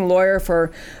coup-endorsing lawyer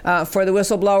for the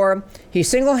whistleblower. He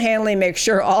single-handedly makes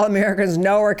sure all Americans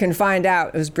know or can find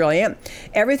out. It was brilliant.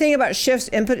 Everything about Schiff's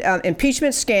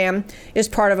impeachment scam is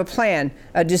part of a plan,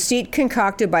 a deceit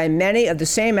concocted by many of the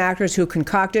same actors who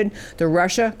concocted the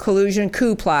Russia collusion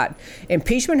coup plot.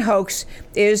 Impeachment hoax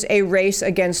is a race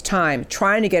against time,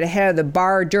 trying to get ahead of the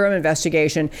Barr-Durham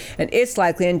investigation and its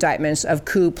likely indictments of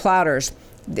coup plotters.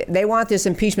 They want this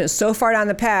impeachment so far down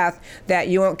the path that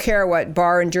you won't care what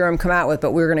Barr and Durham come out with,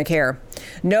 but we're going to care.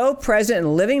 No president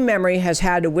in living memory has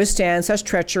had to withstand such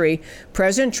treachery.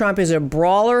 President Trump is a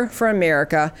brawler for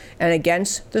America and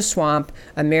against the swamp.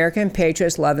 American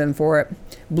patriots love him for it.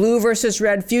 Blue versus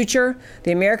red future.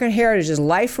 The American heritage is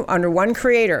life under one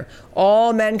creator.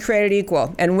 All men created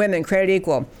equal and women created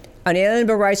equal.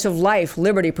 Unalienable rights of life,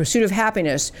 liberty, pursuit of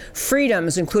happiness,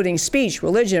 freedoms including speech,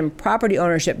 religion, property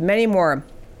ownership, many more.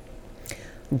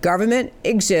 Government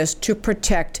exists to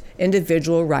protect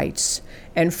individual rights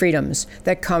and freedoms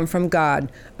that come from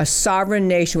God, a sovereign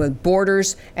nation with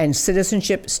borders and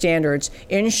citizenship standards.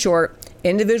 In short,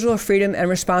 individual freedom and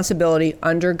responsibility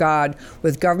under God,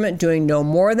 with government doing no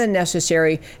more than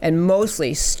necessary and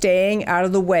mostly staying out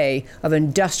of the way of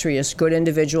industrious good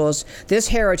individuals. This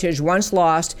heritage, once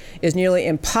lost, is nearly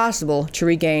impossible to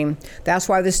regain. That's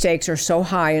why the stakes are so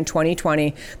high in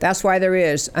 2020. That's why there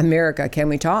is America Can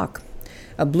We Talk?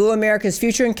 A Blue America's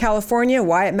Future in California,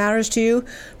 why it matters to you.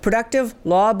 Productive,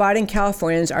 law-abiding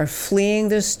Californians are fleeing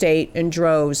the state in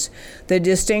droves. The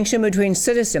distinction between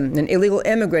citizen and illegal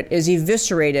immigrant is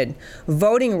eviscerated.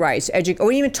 Voting rights, we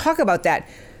didn't even talk about that.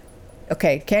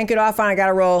 Okay, can't get off on I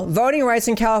gotta roll. Voting rights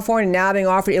in California now being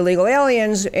offered illegal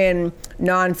aliens in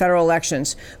non-federal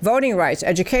elections. Voting rights,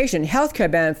 education, healthcare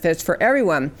benefits for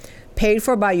everyone, paid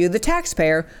for by you, the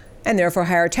taxpayer, and therefore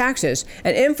higher taxes.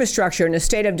 An infrastructure in a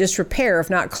state of disrepair,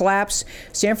 if not collapse.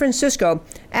 San Francisco,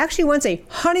 actually once a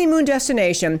honeymoon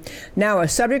destination, now a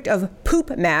subject of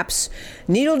poop maps,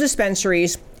 needle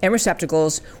dispensaries, and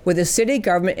receptacles, with the city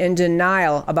government in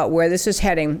denial about where this is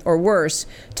heading, or worse,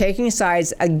 taking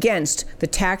sides against the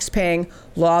tax-paying,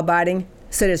 law-abiding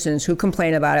citizens who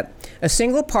complain about it. A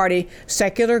single-party,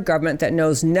 secular government that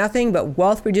knows nothing but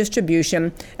wealth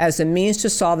redistribution as the means to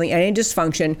solving any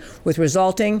dysfunction, with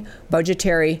resulting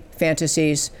budgetary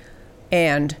fantasies.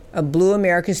 And a Blue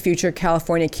America's Future,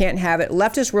 California can't have it.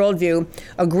 Leftist worldview,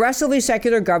 aggressively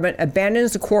secular government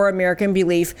abandons the core American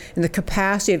belief in the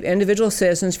capacity of individual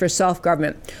citizens for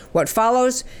self-government. What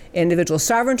follows? Individual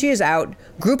sovereignty is out,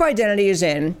 group identity is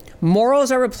in,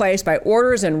 morals are replaced by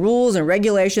orders and rules and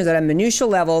regulations at a minutiae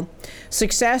level.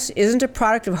 Success isn't a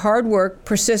product of hard work,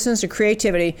 persistence, or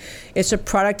creativity. It's a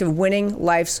product of winning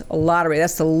life's lottery.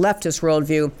 That's the leftist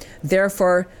worldview.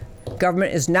 Therefore,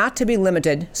 government is not to be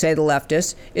limited, say the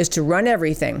leftists, is to run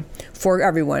everything for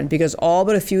everyone, because all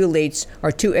but a few elites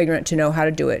are too ignorant to know how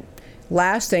to do it.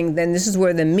 Last thing, then, this is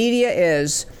where the media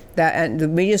is, and the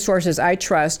media sources I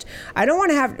trust. I don't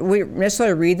want to have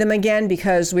necessarily read them again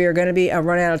because we are going to be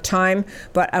running out of time,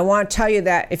 but I want to tell you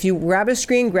that if you grab a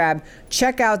screen grab,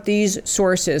 check out these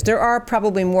sources. There are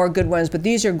probably more good ones, but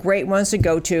these are great ones to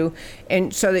go to,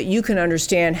 and so that you can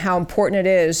understand how important it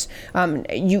is.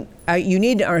 You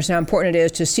need to understand how important it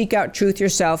is to seek out truth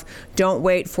yourself. Don't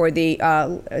wait for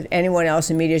anyone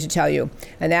else in media to tell you.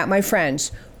 And that, my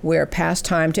friends, we're past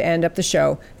time to end up the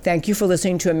show. Thank you for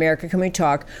listening to America Can We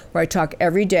Talk, where I talk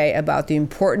every day about the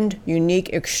important, unique,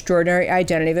 extraordinary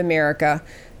identity of America,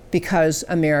 because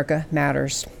America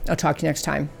matters. I'll talk to you next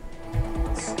time.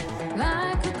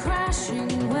 Like a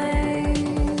crashing wave.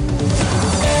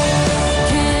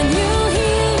 Can you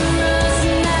hear us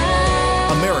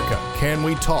now? America Can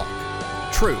We Talk?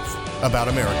 Truth about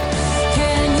America.